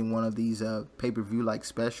again getting one of these pay-per-view like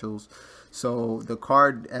specials. So the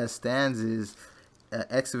card as stands is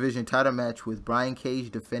X Division title match with Brian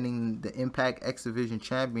Cage defending the Impact X Division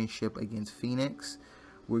Championship against Phoenix.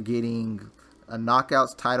 We're getting a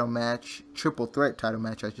Knockouts title match, triple threat title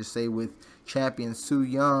match, I should say, with champion Su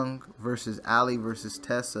Yung versus Allie versus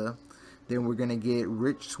Tessa. Then we're going to get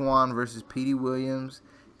Rich Swann versus Petey Williams,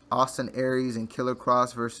 Austin Aries and Killer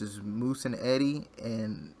Cross versus Moose and Eddie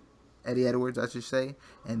Edwards, I should say.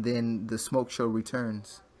 And then the Smoke Show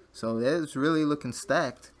returns. So it's really looking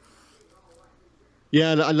stacked.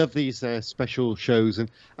 Yeah, I love these special shows, and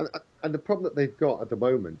the problem that they've got at the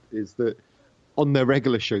moment is that on their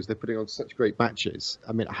regular shows they're putting on such great matches.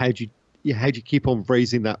 I mean, how do you keep on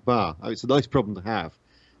raising that bar? I mean, it's a nice problem to have,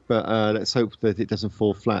 but let's hope that it doesn't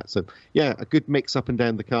fall flat. So yeah, a good mix up and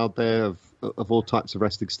down the card there of all types of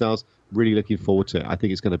wrestling stars. Really looking forward to it. I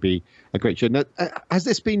think it's going to be a great show. Now, has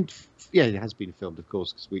this been? Yeah, it has been filmed, of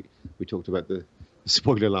course, because we talked about the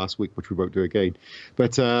spoiler last week, which we won't do again.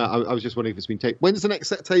 But I was just wondering if it's been taped. When's the next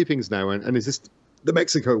set tapings now? And is this the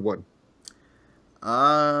Mexico one?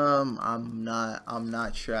 I'm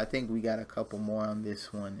not sure. I think we got a couple more on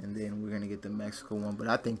this one, and then we're gonna get the Mexico one. But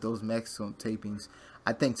I think those Mexico tapings,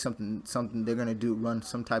 I think something they're gonna run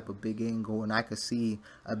some type of big angle, and I could see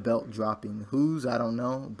a belt dropping. Whose, I don't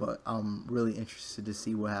know, but I'm really interested to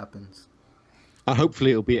see what happens.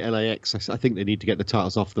 Hopefully it'll be LAX. I think they need to get the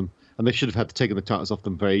titles off them, and they should have had to take the titles off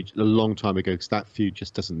them a long time ago, because that feud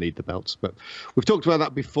just doesn't need the belts. But we've talked about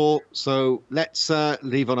that before, so let's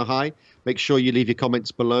leave on a high. Make sure you leave your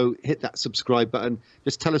comments below, hit that subscribe button,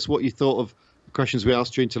 just tell us what you thought of the questions we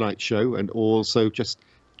asked during tonight's show, and also just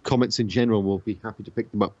comments in general. We'll be happy to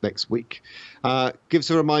pick them up next week. Give us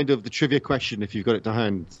a reminder of the trivia question if you've got it to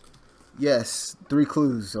hand. Yes, 3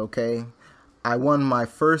 clues, okay? I won my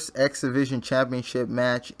first X Division Championship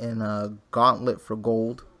match in a Gauntlet for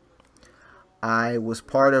Gold. I was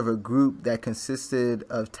part of a group that consisted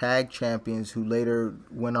of tag champions who later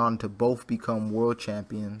went on to both become world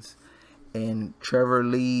champions. And Trevor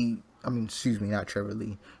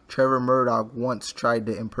Murdoch once tried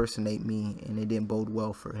to impersonate me, and it didn't bode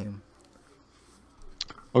well for him.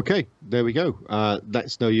 Okay, there we go. Let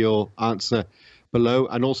us know your answer below,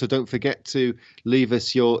 and also don't forget to leave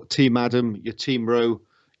us your Team Adam, your Team Ro,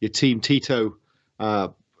 your Team Tito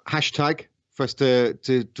hashtag for us to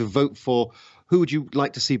vote for. Who would you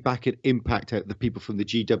like to see back at Impact out of the people from the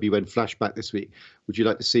GWN flashback this week? Would you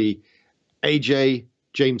like to see AJ,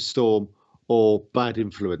 James Storm, or Bad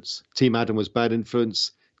Influence? Team Adam was Bad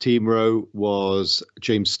Influence, Team Ro was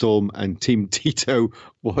James Storm, and Team Tito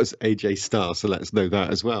was AJ Starr. So let us know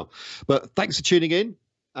that as well. But thanks for tuning in.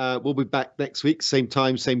 We'll be back next week, same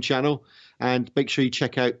time, same channel. And make sure you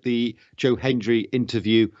check out the Joe Hendry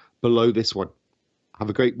interview below this one. Have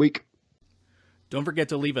a great week. Don't forget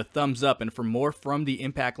to leave a thumbs up, and for more from the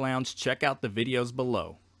Impact Lounge, check out the videos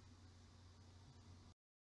below.